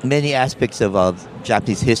many aspects of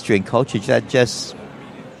Japanese history and culture that just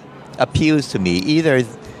appeals to me. Either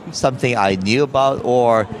something I knew about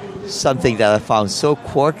or something that I found so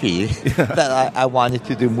quirky that I wanted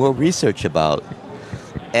to do more research about.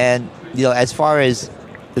 And, as far as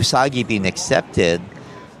Usagi being accepted,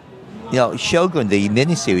 Shogun, the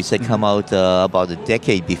miniseries, had come out about a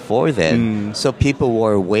decade before then, so people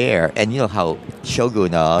were aware. And how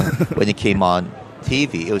Shogun, when it came on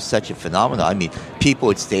TV, it was such a phenomenon. I mean, people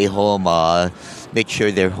would stay home, make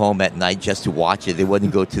sure they're home at night just to watch it. They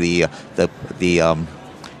wouldn't go to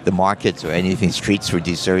the markets or anything. Streets were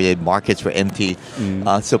deserted, markets were empty,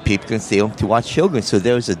 so people can stay home to watch Shogun. So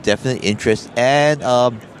there was a definite interest, and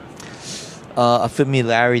a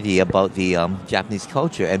familiarity about the Japanese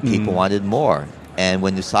culture, and people wanted more. And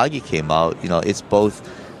when Usagi came out, it's both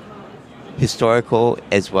historical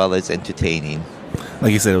as well as entertaining.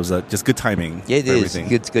 Like you said, it was just good timing. Yeah, it for is.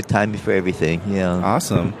 everything. Good timing for everything. Yeah.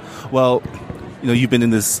 Awesome. Well, you've been in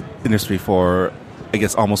this industry for, I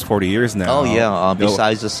guess, almost 40 years now. Oh yeah.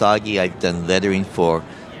 Besides Usagi, I've done lettering for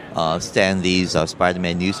Stan Lee's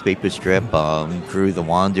Spider-Man newspaper strip, Drew the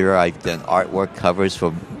Wanderer. I've done artwork covers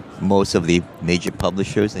for most of the major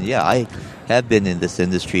publishers, and yeah, I have been in this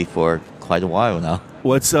industry for quite a while now.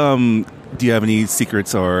 Do you have any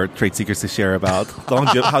secrets or trade secrets to share about how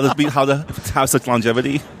to have such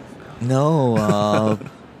longevity? No,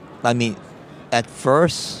 I mean, at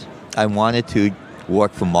first I wanted to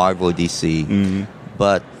work for Marvel DC,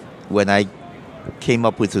 but when I came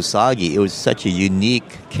up with Usagi, it was such a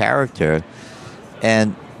unique character,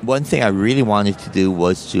 and one thing I really wanted to do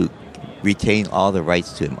was to retain all the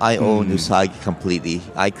rights to him. I own Usagi completely.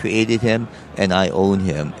 I created him and I own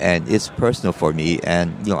him, and it's personal for me,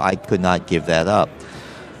 and I could not give that up.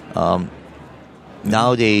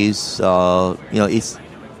 Nowadays, it's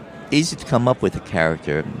easy to come up with a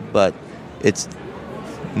character, but it's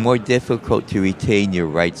more difficult to retain your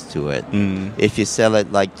rights to it. If you sell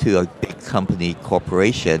it like to a big company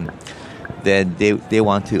corporation, then they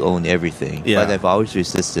want to own everything. Yeah. But I've always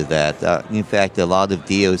resisted that. In fact, a lot of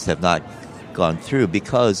deals have not gone through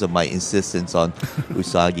because of my insistence on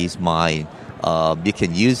Usagi's mind. You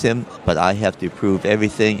can use him, but I have to approve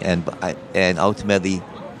everything, and ultimately,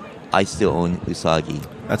 I still own Usagi.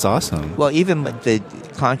 That's awesome. Well, even the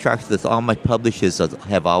contracts with all my publishers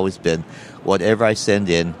have always been, whatever I send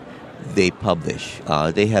in, they publish.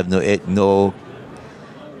 They have no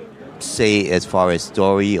say as far as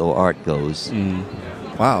story or art goes.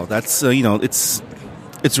 Wow, that's it's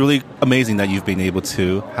really amazing that you've been able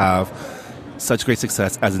to have such great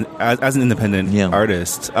success as an independent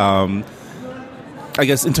artist. I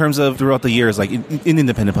guess in terms of throughout the years, like in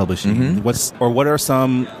independent publishing, what are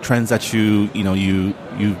some trends that you've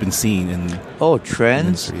been seeing in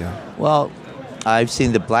trends? industry, yeah. Well, I've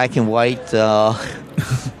seen the black and white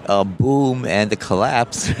boom and the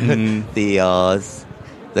collapse,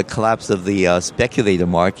 the collapse of the speculator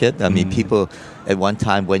market. I mean, people at one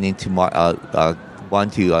time went into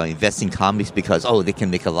want to invest in comics because they can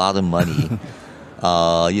make a lot of money.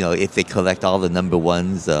 If they collect all the number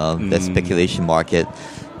ones, the speculation market.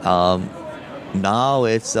 Now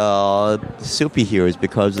it's superheroes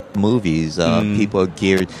because of movies. People are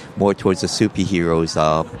geared more towards the superheroes.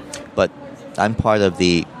 But I'm part of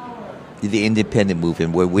the independent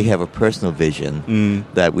movement where we have a personal vision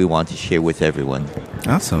that we want to share with everyone.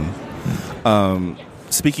 Awesome.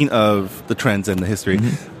 Speaking of the trends and the history,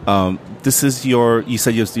 this is you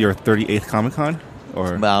said it was your 38th Comic-Con?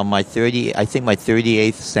 Or? Well, my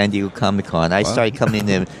 38th San Diego Comic-Con. I started coming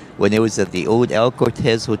in when it was at the old El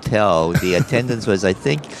Cortez Hotel. The attendance was, I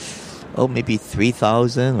think, maybe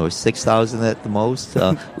 3,000 or 6,000 at the most.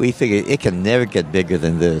 We figured it can never get bigger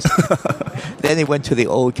than this. Then it went to the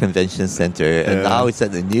old convention center, and now it's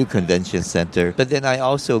at the new convention center. But then I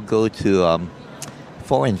also go to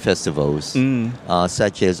foreign festivals,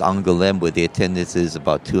 such as Angoulême, where the attendance is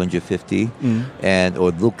about 250,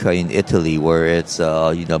 or Lucca in Italy, where it's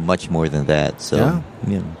much more than that. So,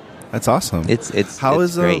 that's awesome. It's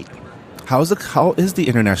great. How is the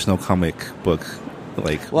international comic book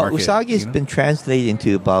market? Usagi has been translated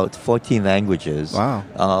into about 14 languages.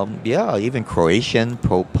 Wow. Even Croatian,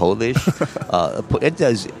 Polish.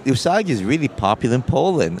 Usagi is really popular in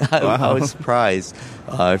Poland. I was surprised.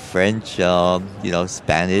 French,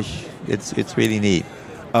 Spanish. It's really neat.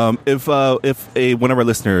 If one of our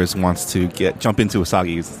listeners wants to jump into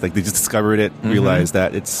Usagi, like they just discovered it, realized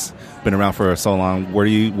that it's been around for so long, where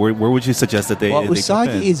would you suggest that they?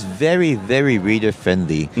 Usagi is very, very reader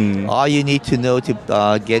friendly. All you need to know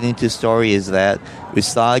to get into story is that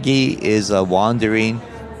Usagi is a wandering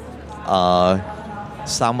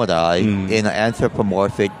samurai in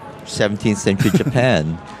anthropomorphic 17th century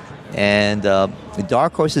Japan. And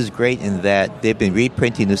Dark Horse is great in that they've been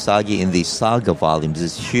reprinting Usagi in these saga volumes,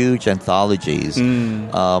 these huge anthologies.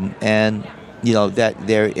 And, that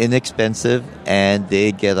they're inexpensive and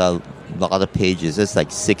they get a lot of pages. It's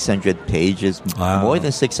like 600 pages, more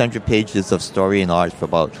than 600 pages of story and art for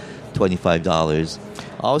about $25.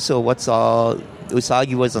 Also,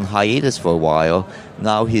 Usagi was on hiatus for a while.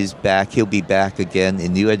 Now he's back. He'll be back again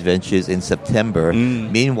in New Adventures in September.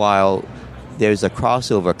 Meanwhile, there's a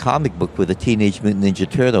crossover comic book with the Teenage Mutant Ninja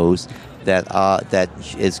Turtles that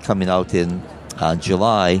is coming out in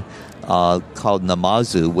July called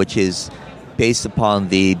Namazu, which is based upon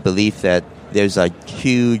the belief that there's a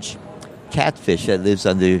huge catfish that lives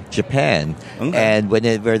under Japan. Okay. And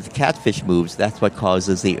whenever the catfish moves, that's what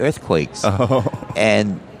causes the earthquakes. Oh.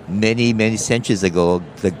 And many, many centuries ago,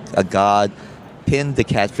 a god pinned the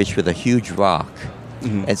catfish with a huge rock.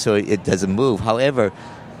 Mm-hmm. And so it doesn't move. However,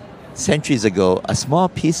 centuries ago, a small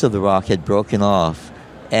piece of the rock had broken off.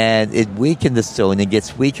 And it weakened the stone. It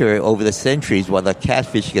gets weaker over the centuries while the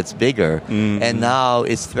catfish gets bigger. Mm-hmm. And now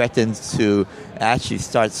it's threatened to actually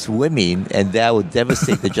start swimming, and that would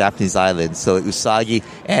devastate the Japanese islands. So Usagi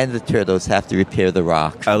and the turtles have to repair the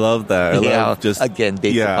rock. I love that. I love just again,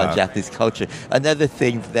 based upon Japanese culture. Another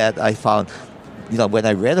thing that I found, when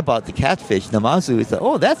I read about the catfish, Namazu, I thought,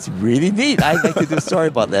 oh, that's really neat. I'd like to do a story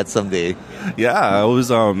about that someday. Yeah, I was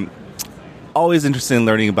always interested in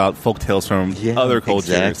learning about folk tales from other cultures,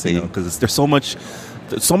 exactly. because there's so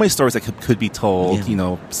many stories that could be told.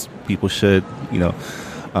 Yeah. People should,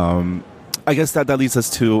 I guess that leads us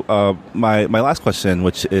to my last question,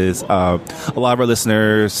 which is a lot of our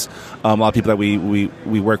listeners, a lot of people that we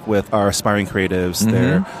work with are aspiring creatives.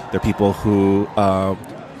 Mm-hmm. They're people who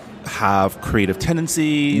have creative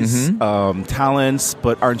tendencies, talents,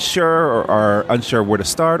 but aren't sure or are unsure where to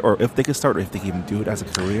start, or if they can start, or if they can even do it as a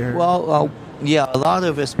career. Well, a lot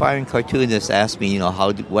of aspiring cartoonists ask me,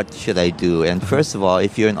 what should I do? And first of all,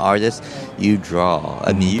 if you're an artist, you draw.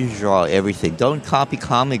 I mean, you draw everything. Don't copy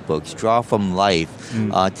comic books. Draw from life.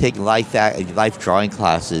 Take life drawing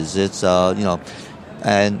classes. It's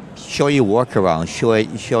and show your work around. Show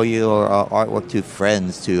your artwork to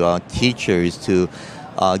friends, to teachers, to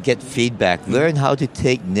get feedback. Learn how to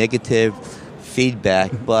take negative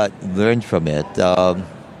feedback, but learn from it.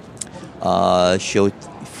 Show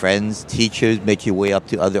friends, teachers, make your way up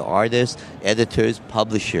to other artists, editors,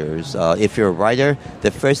 publishers. If you're a writer, the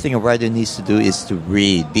first thing a writer needs to do is to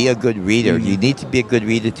read. Be a good reader. You need to be a good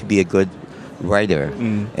reader to be a good writer.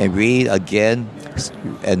 And read again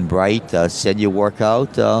and write. Send your work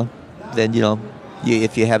out. Then,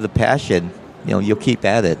 if you have the passion, you'll keep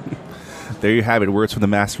at it. There you have it. Words from the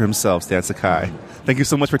master himself, Stan Sakai. Thank you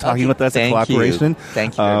so much for talking with us in collaboration.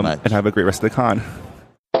 Thank you very much. And have a great rest of the con.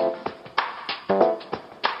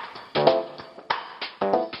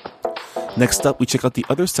 Next up, we check out the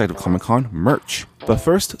other side of Comic-Con, merch. But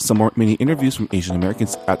first, some more mini interviews from Asian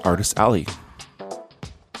Americans at Artist Alley.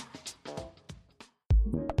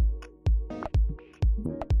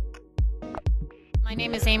 My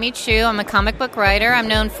name is Amy Chu. I'm a comic book writer. I'm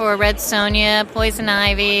known for Red Sonja, Poison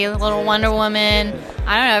Ivy, Little Wonder Woman.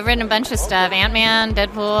 I don't know, I've written a bunch of stuff. Ant-Man,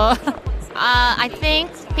 Deadpool. I think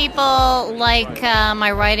people like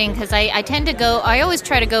my writing because I always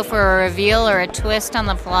try to go for a reveal or a twist on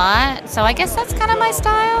the plot. So I guess that's kind of my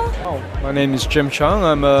style. My name is Jim Chung.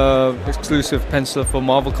 I'm an exclusive penciler for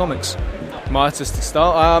Marvel Comics. My artistic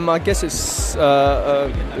style, I guess it's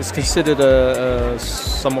considered a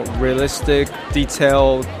somewhat realistic,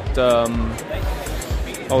 detailed, I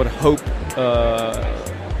would hope,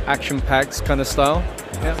 action-packed kind of style.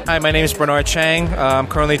 Yeah. Hi, my name is Bernard Chang. I'm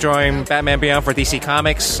currently drawing Batman Beyond for DC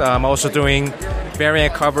Comics. I'm also doing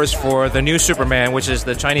variant covers for the new Superman, which is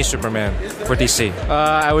the Chinese Superman for DC.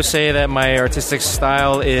 I would say that my artistic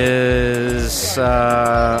style is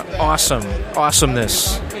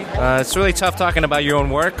awesomeness. It's really tough talking about your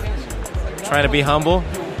own work, trying to be humble,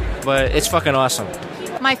 but it's fucking awesome.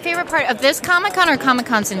 My favorite part of this Comic-Con or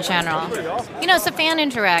Comic-Cons in general? It's a fan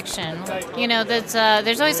interaction.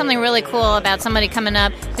 There's always something really cool about somebody coming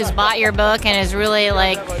up who's bought your book and is really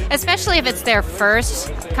like, especially if it's their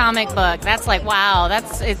first comic book. That's like, wow,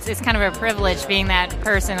 it's kind of a privilege being that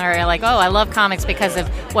person, or like, oh, I love comics because of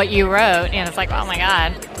what you wrote. And it's like, oh my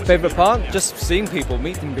God. Favorite part? Just seeing people,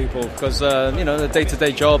 meeting people, because, the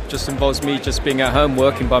day-to-day job just involves me just being at home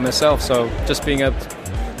working by myself. So just being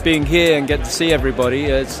here and get to see everybody,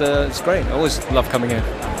 it's great. I always love coming here.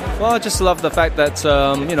 Well, I just love the fact that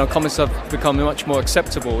comics have become much more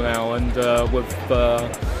acceptable now, and with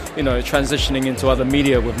transitioning into other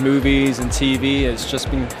media with movies and TV, it's just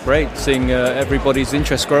been great seeing everybody's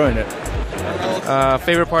interest grow in it.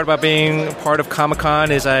 Favorite part about being part of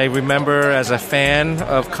Comic-Con is I remember as a fan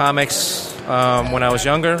of comics when I was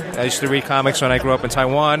younger. I used to read comics when I grew up in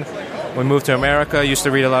Taiwan. When we moved to America, I used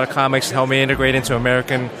to read a lot of comics to help me integrate into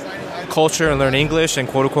American culture and learn English and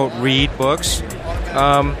quote-unquote read books.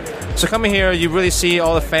 So coming here, you really see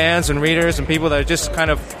all the fans and readers and people that are just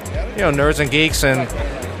kind of, nerds and geeks, and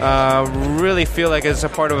really feel like it's a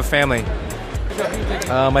part of a family.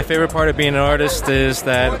 My favorite part of being an artist is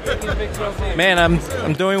that, man,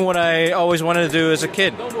 I'm doing what I always wanted to do as a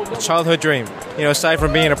kid, a childhood dream. Aside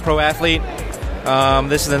from being a pro athlete,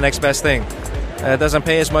 this is the next best thing. It doesn't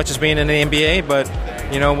pay as much as being in the NBA, but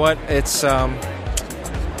you know what? It's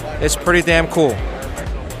pretty damn cool.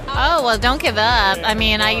 Oh, well, don't give up. I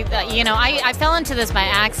mean, I fell into this by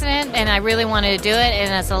accident, and I really wanted to do it,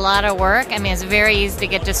 and it's a lot of work. I mean, it's very easy to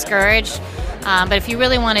get discouraged, but if you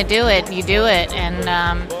really want to do it, you do it. And,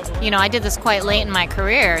 I did this quite late in my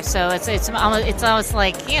career, so it's almost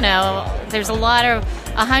like, there's a lot of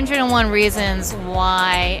 101 reasons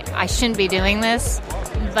why I shouldn't be doing this,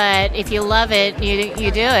 but if you love it,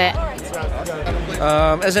 you do it.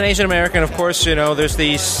 As an Asian American, of course, there's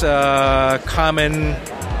these common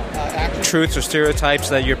truths or stereotypes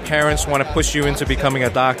that your parents want to push you into becoming a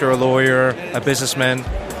doctor, a lawyer, a businessman,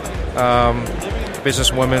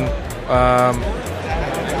 businesswoman.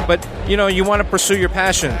 But, you want to pursue your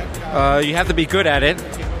passion. You have to be good at it.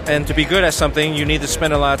 And to be good at something, you need to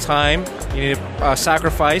spend a lot of time. You need to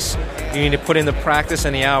sacrifice. You need to put in the practice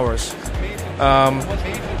and the hours.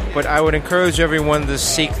 But I would encourage everyone to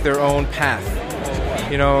seek their own path.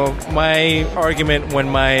 My argument when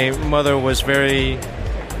my mother was very...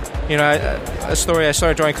 I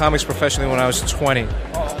started drawing comics professionally when I was 20.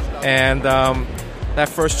 And that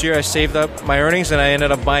first year I saved up my earnings and I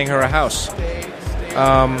ended up buying her a house.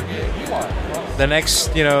 The next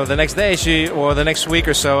day, the next week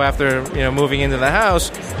or so after, moving into the house,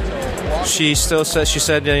 she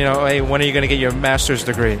said, hey, when are you going to get your master's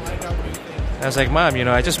degree? I was like, Mom,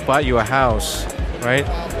 I just bought you a house, right?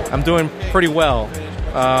 I'm doing pretty well.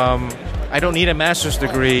 I don't need a master's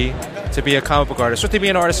degree to be a comic book artist or to be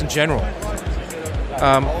an artist in general.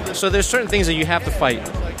 So there's certain things that you have to fight,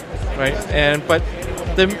 right? But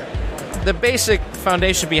the basic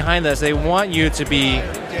foundation behind that is they want you to be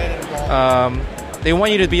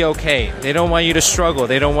okay. They don't want you to struggle.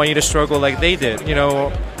 They don't want you to struggle like they did.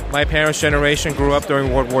 My parents' generation grew up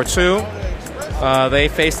during World War II. They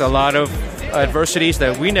faced a lot of adversities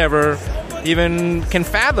that we never even can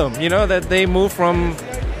fathom. That they moved from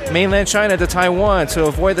mainland China to Taiwan to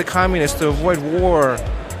avoid the communists, to avoid war.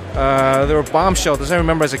 There were bomb shelters. I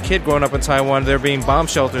remember as a kid growing up in Taiwan, there being bomb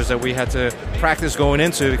shelters that we had to practice going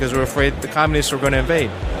into because we were afraid the communists were going to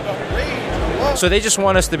invade. So they just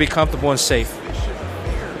want us to be comfortable and safe.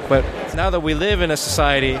 But now that we live in a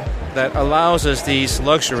society that allows us these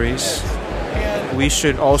luxuries, we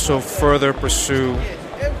should also further pursue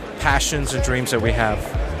passions and dreams that we have,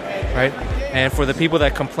 right? And for the people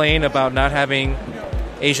that complain about not having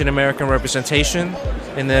Asian American representation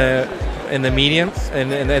in the medium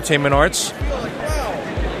and in the entertainment arts,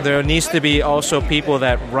 there needs to be also people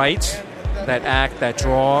that write, that act, that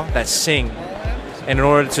draw, that sing. And in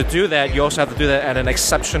order to do that, you also have to do that at an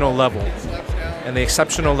exceptional level. And the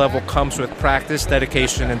exceptional level comes with practice,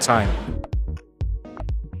 dedication, and time.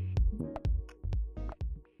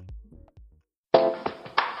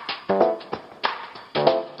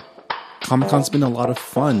 Comic-Con's been a lot of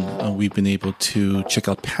fun. We've been able to check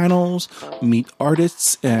out panels, meet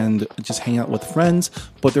artists, and just hang out with friends.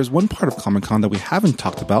 But there's one part of Comic-Con that we haven't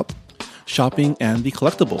talked about, shopping and the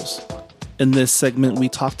collectibles. In this segment, we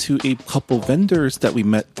talked to a couple vendors that we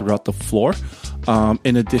met throughout the floor,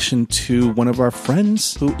 in addition to one of our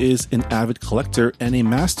friends who is an avid collector and a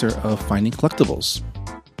master of finding collectibles.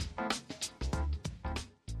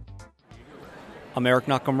 I'm Eric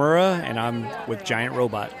Nakamura, and I'm with Giant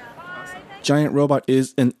Robot. Giant Robot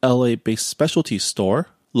is an LA-based specialty store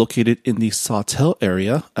located in the Sawtelle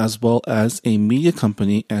area, as well as a media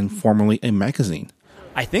company and formerly a magazine.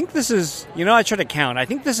 I think this is, I tried to count. I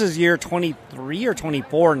think this is year 23 or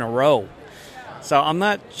 24 in a row. So I'm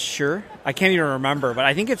not sure. I can't even remember, but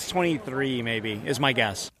I think it's 23 maybe, is my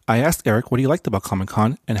guess. I asked Eric what he liked about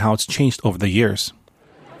Comic-Con and how it's changed over the years.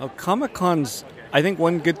 Comic-Con's, I think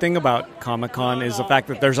one good thing about Comic-Con is the fact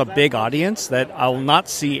that there's a big audience that I'll not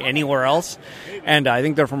see anywhere else. And I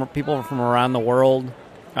think they're from people from around the world.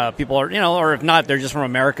 People are, or if not, they're just from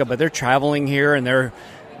America, but they're traveling here and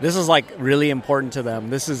this is like really important to them.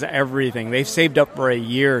 This is everything. They've saved up for a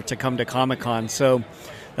year to come to Comic-Con. So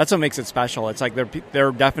that's what makes it special. It's like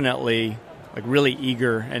they're definitely like really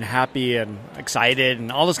eager and happy and excited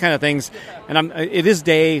and all those kind of things. And it is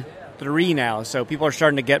day 3 now, so people are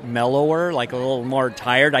starting to get mellower, like a little more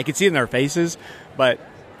tired. I can see it in their faces, but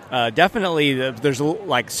definitely there's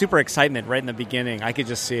like super excitement right in the beginning. I could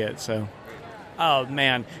just see it. So, oh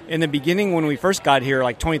man, in the beginning when we first got here,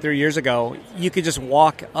 like 23 years ago, you could just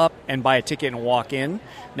walk up and buy a ticket and walk in.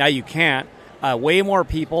 Now you can't. Way more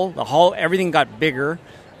people. The hall, everything got bigger.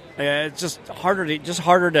 It's just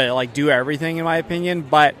harder to like do everything, in my opinion.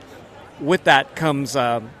 But with that comes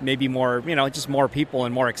maybe more, just more people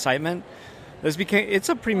and more excitement. It's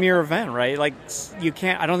a premier event, right? Like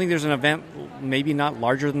I don't think there's an event maybe not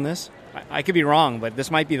larger than this. I could be wrong, but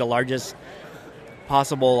this might be the largest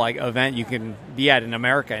possible like event you can be at in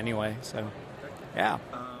America anyway. So, yeah.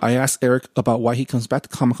 I asked Eric about why he comes back to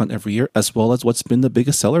Comic-Con every year, as well as what's been the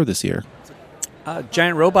biggest seller this year.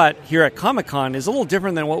 Giant Robot here at Comic-Con is a little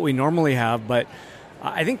different than what we normally have, but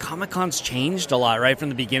I think Comic-Con's changed a lot, right, from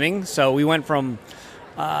the beginning. So we went from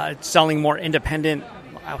selling more independent,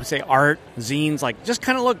 I would say, art, zines, like just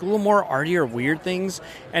kind of look a little more arty or weird things.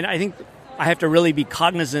 And I think I have to really be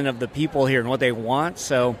cognizant of the people here and what they want.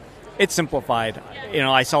 So it's simplified.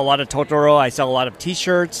 I sell a lot of Totoro. I sell a lot of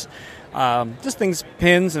T-shirts, just things,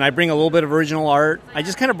 pins, and I bring a little bit of original art. I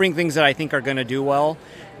just kind of bring things that I think are going to do well.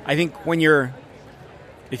 I think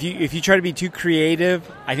if you try to be too creative,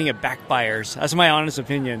 I think it backfires. That's my honest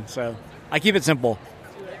opinion. So I keep it simple.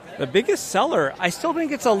 The biggest seller, I still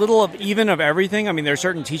think it's a little of even of everything. I mean, there are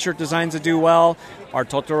certain T-shirt designs that do well. Our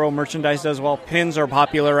Totoro merchandise does well. Pins are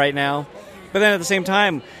popular right now. But then at the same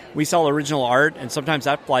time, we sell original art, and sometimes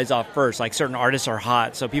that flies off first. Like certain artists are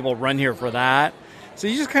hot, so people run here for that. So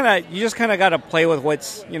you just kind of got to play with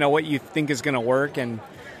what you think is going to work. And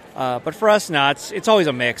but for us, no, it's always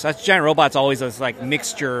a mix. That's Giant Robot's always this like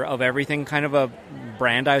mixture of everything, kind of a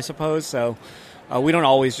brand, I suppose. So we don't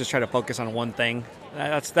always just try to focus on one thing.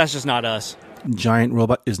 That's just not us. Giant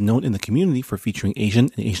Robot is known in the community for featuring Asian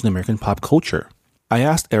and Asian American pop culture. I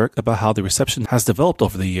asked Eric about how the reception has developed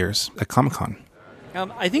over the years at Comic-Con.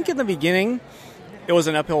 I think in the beginning, it was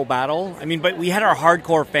an uphill battle. I mean, but we had our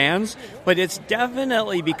hardcore fans, but it's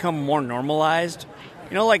definitely become more normalized.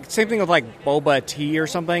 Like same thing with like boba tea or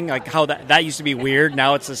something, like how that used to be weird.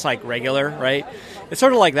 Now it's just like regular, right? It's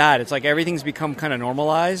sort of like that. It's like everything's become kind of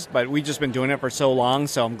normalized, but we've just been doing it for so long,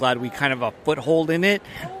 so I'm glad we kind of have a foothold in it.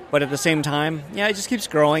 But at the same time, yeah, it just keeps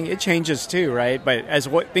growing. It changes too, right? But as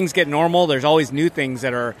things get normal, there's always new things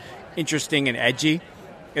that are interesting and edgy.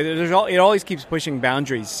 It always keeps pushing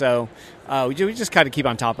boundaries, so we just kind of keep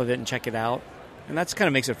on top of it and check it out, and that's kind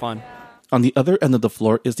of makes it fun. On the other end of the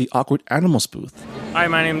floor is the Awkward Animals booth. Hi,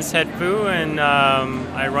 my name is Ted Fu, and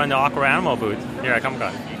I run the Awkward Animal booth here at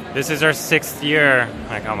Comic-Con. This is our 6th year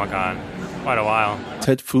at Comic-Con. Quite a while.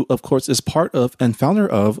 Ted Fu, of course, is part of and founder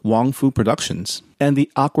of Wong Fu Productions, and the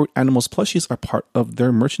Awkward Animals plushies are part of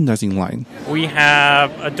their merchandising line. We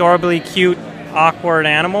have adorably cute awkward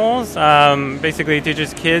animals. Basically, it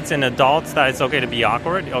teaches kids and adults that it's okay to be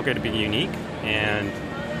awkward, okay to be unique, and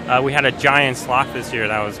we had a giant sloth this year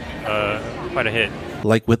that was quite a hit.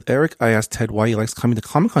 Like with Eric, I asked Ted why he likes coming to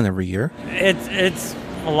Comic-Con every year. It's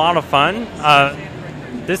a lot of fun.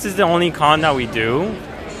 This is the only con that we do,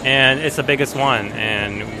 and it's the biggest one.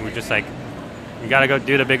 And we're just like, we got to go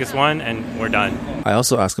do the biggest one, and we're done. I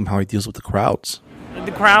also asked him how he deals with the crowds.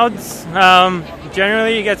 The crowds,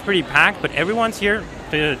 generally it gets pretty packed, but everyone's here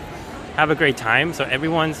to have a great time. So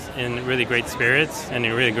everyone's in really great spirits and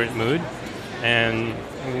in a really great mood. And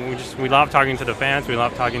we love talking to the fans. We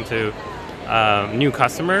love talking to new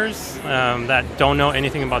customers that don't know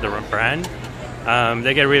anything about the brand.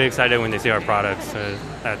 They get really excited when they see our products.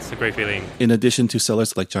 That's a great feeling. In addition to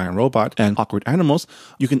sellers like Giant Robot and Awkward Animals,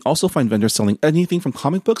 you can also find vendors selling anything from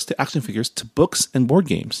comic books to action figures to books and board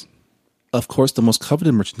games. Of course, the most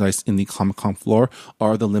coveted merchandise in the Comic-Con floor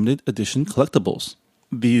are the limited edition collectibles.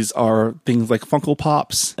 These are things like Funko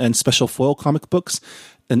Pops and special foil comic books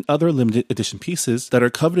and other limited edition pieces that are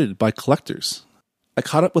coveted by collectors. I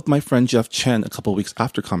caught up with my friend Jeff Chen a couple of weeks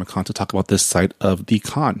after Comic-Con to talk about this side of the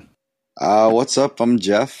con. What's up? I'm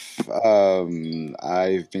Jeff.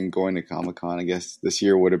 I've been going to Comic-Con, I guess this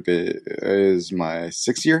year is my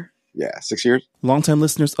 6th year. Yeah, 6 years. Longtime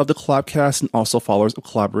listeners of the Collabcast and also followers of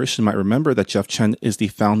Collaboration might remember that Jeff Chen is the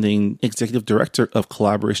founding executive director of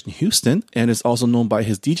Collaboration Houston and is also known by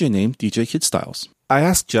his DJ name, DJ Kid Styles. I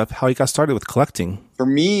asked Jeff how he got started with collecting. For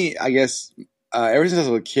me, I guess ever since I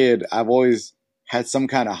was a kid, I've always had some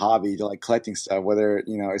kind of hobby to like collecting stuff, whether,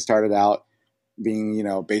 it started out being,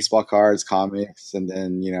 baseball cards, comics, and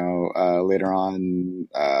then, later on,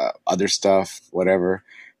 other stuff, whatever.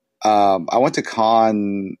 I went to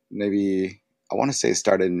con I want to say it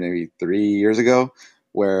started maybe 3 years ago,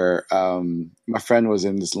 where my friend was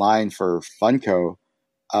in this line for Funko.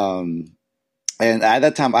 And at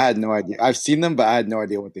that time, I had no idea. I've seen them, but I had no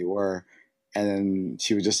idea what they were. And then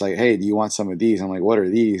she was just like, hey, do you want some of these? I'm like, what are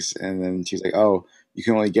these? And then she's like, oh, you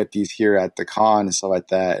can only get these here at the con and stuff like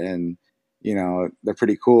that. And, they're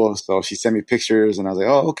pretty cool. So she sent me pictures and I was like,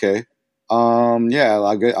 oh, okay. Yeah,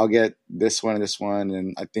 I'll get this one and this one.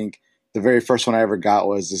 And I think the very first one I ever got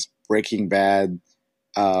was this Breaking Bad,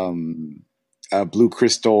 Blue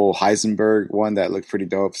Crystal Heisenberg one that looked pretty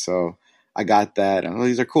dope. So I got that. And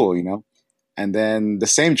these are cool, And then the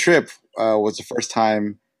same trip was the first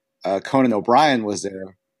time Conan O'Brien was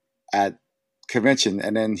there at convention.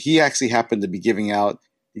 And then he actually happened to be giving out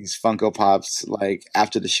these Funko Pops like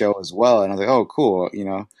after the show as well, and I was like, oh, cool,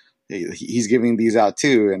 he's giving these out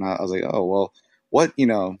too, and I was like, oh well, what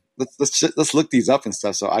let's look these up and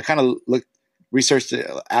stuff. So I kind of researched it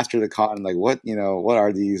after the con, like what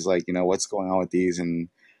are these, like what's going on with these, and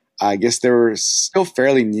I guess they were still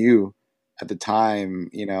fairly new at the time,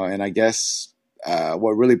 and I guess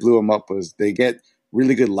what really blew them up was they get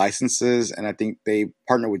really good licenses, and I think they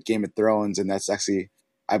partner with Game of Thrones, and that's actually,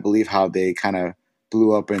 I believe, how they kind of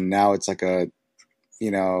blew up, and now it's like a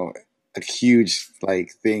huge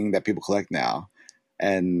like thing that people collect now,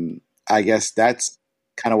 and I guess that's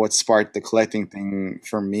kind of what sparked the collecting thing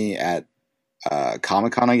for me at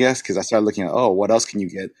Comic-Con, I guess, because I started looking at, what else can you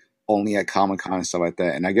get only at Comic-Con and stuff like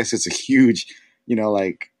that, and I guess it's a huge,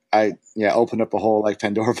 I opened up a whole like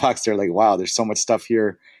Pandora box there, like, wow, there's so much stuff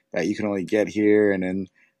here that you can only get here. And then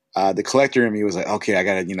the collector in me was like, okay, I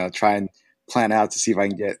gotta, try and plan out to see if I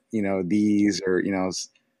can get, these or,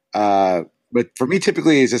 but for me,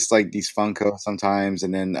 typically it's just like these Funko sometimes.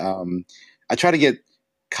 And then I try to get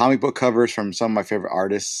comic book covers from some of my favorite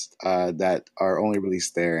artists that are only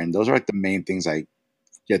released there. And those are like the main things I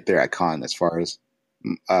get there at con as far as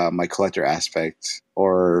my collector aspect.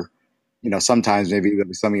 Or, sometimes maybe there'll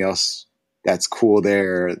be something else that's cool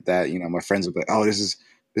there that, my friends will be like, oh, this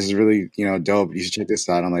is really, dope. You should check this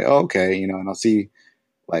out. I'm like, oh, okay. And I'll see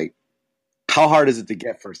like, how hard is it to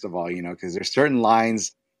get, first of all, because there's certain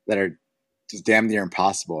lines that are just damn near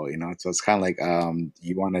impossible, so it's kind of like, do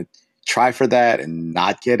you want to try for that and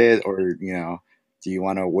not get it? Or, do you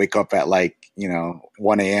want to wake up at like,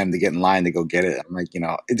 1 a.m. to get in line to go get it? I'm like,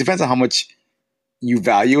 it depends on how much you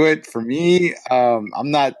value it. For me,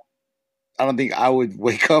 I don't think I would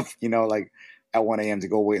wake up, like at 1 a.m. to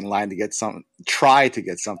go wait in line to get try to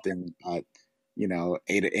get something at,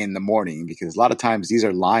 8 in the morning, because a lot of times these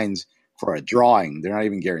are lines for a drawing. They're not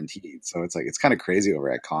even guaranteed. So it's like, it's kind of crazy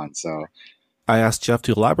over at con. So I asked Jeff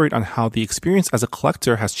to elaborate on how the experience as a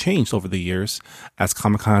collector has changed over the years as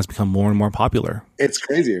Comic-Con has become more and more popular. It's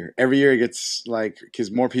crazier. Every year it gets like,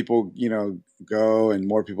 because more people, go and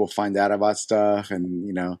more people find out about stuff, and,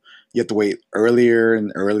 you have to wait earlier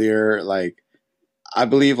and earlier. Like, I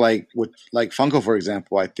believe like with like Funko, for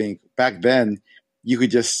example, I think back then you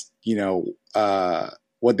could just,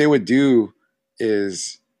 what they would do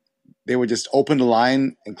is they would just open the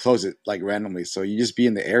line and close it like randomly. So you just be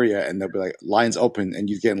in the area and they'll be like, lines open, and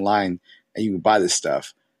you get in line and you can buy this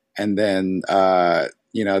stuff. And then, then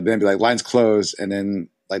be like, lines closed, and then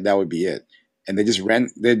like that would be it. And they just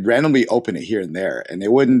they'd randomly open it here and there, and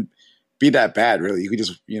it wouldn't be that bad really. You could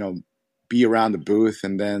just, be around the booth,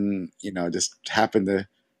 and then, just happen to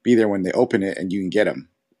be there when they open it and you can get them.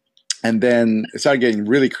 And then it started getting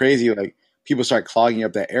really crazy. Like people start clogging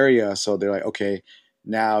up that area. So they're like, okay,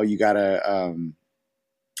 now you gotta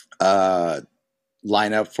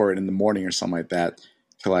line up for it in the morning or something like that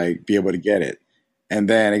to like be able to get it. And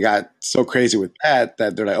then it got so crazy with that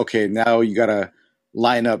they're like, okay, now you gotta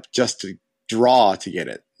line up just to draw to get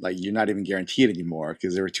it. Like you're not even guaranteed anymore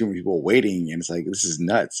because there were too many people waiting, and it's like, this is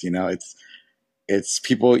nuts. It's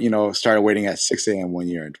people, started waiting at 6 a.m. one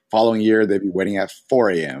year. The following year, they'd be waiting at 4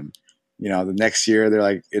 a.m. The next year they're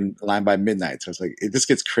like in line by midnight. So it's like, it just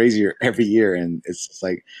gets crazier every year. And it's just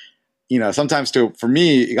like, sometimes for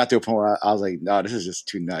me, it got to a point where I was like, no, this is just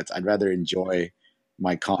too nuts. I'd rather enjoy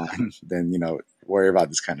my con than, worry about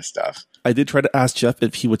this kind of stuff. I did try to ask Jeff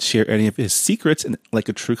if he would share any of his secrets, and like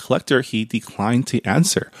a true collector, he declined to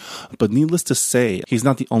answer. But needless to say, he's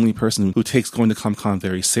not the only person who takes going to Comic-Con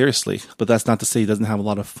very seriously. But that's not to say he doesn't have a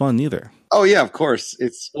lot of fun either. Oh yeah, of course.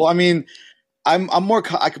 I'm more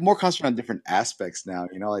concentrated on different aspects now.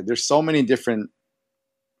 Like there's so many different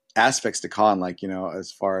aspects to con. Like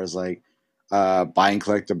as far as like buying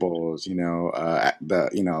collectibles,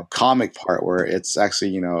 the comic part where it's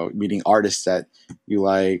actually meeting artists that you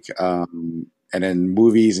like, and then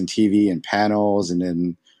movies and TV and panels, and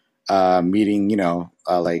then meeting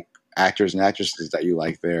like actors and actresses that you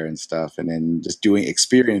like there and stuff, and then just doing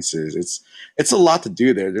experiences. It's a lot to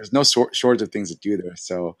do there. There's no shortage of things to do there.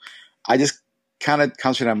 So I just kind of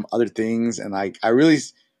concentrate on other things, and I really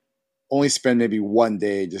only spend maybe one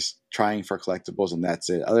day just trying for collectibles, and that's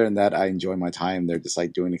it. Other than that, I enjoy my time. They're just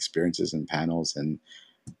like doing experiences and panels and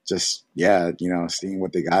just, seeing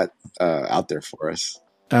what they got out there for us.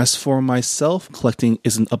 As for myself, collecting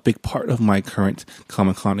isn't a big part of my current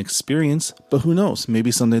Comic-Con experience, but who knows?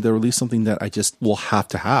 Maybe someday they'll release something that I just will have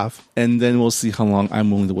to have, and then we'll see how long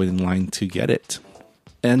I'm willing to wait in line to get it.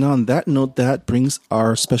 And on that note, that brings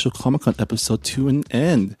our special Comic-Con episode to an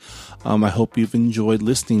end. I hope you've enjoyed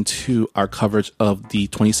listening to our coverage of the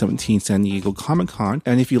 2017 San Diego Comic-Con.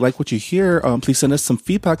 And if you like what you hear, please send us some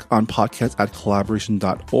feedback on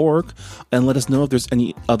podcast@collaboration.org and let us know if there's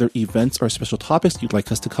any other events or special topics you'd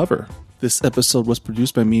like us to cover. This episode was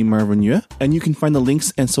produced by me, Marvin Yue, and you can find the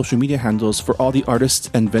links and social media handles for all the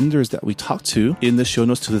artists and vendors that we talked to in the show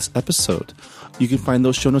notes to this episode. You can find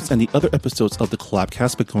those show notes and the other episodes of the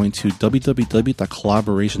Collabcast by going to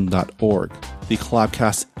www.collaboration.org. The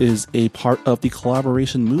Collabcast is a part of the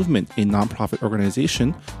Collaboration Movement, a nonprofit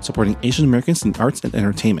organization supporting Asian Americans in arts and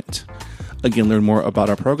entertainment. Again, learn more about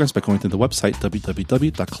our programs by going to the website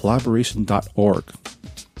www.collaboration.org.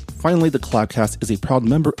 Finally, the Collabcast is a proud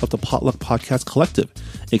member of the Potluck Podcast Collective,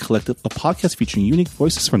 a collective of podcasts featuring unique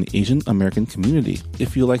voices from the Asian American community.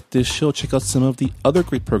 If you like this show, check out some of the other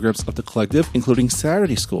great programs of the collective, including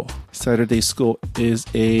Saturday School. Saturday School is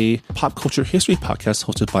a pop culture history podcast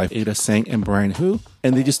hosted by Ada Sang and Brian Hu,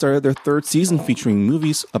 and they just started their third season featuring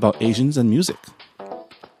movies about Asians and music.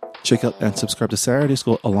 Check out and subscribe to Saturday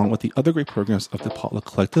School along with the other great programs of the Potluck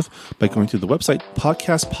Collective by going to the website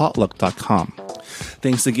podcastpotluck.com.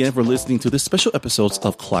 Thanks again for listening to this special episodes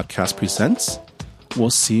of Collabcast Presents.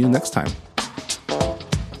 We'll see you next time.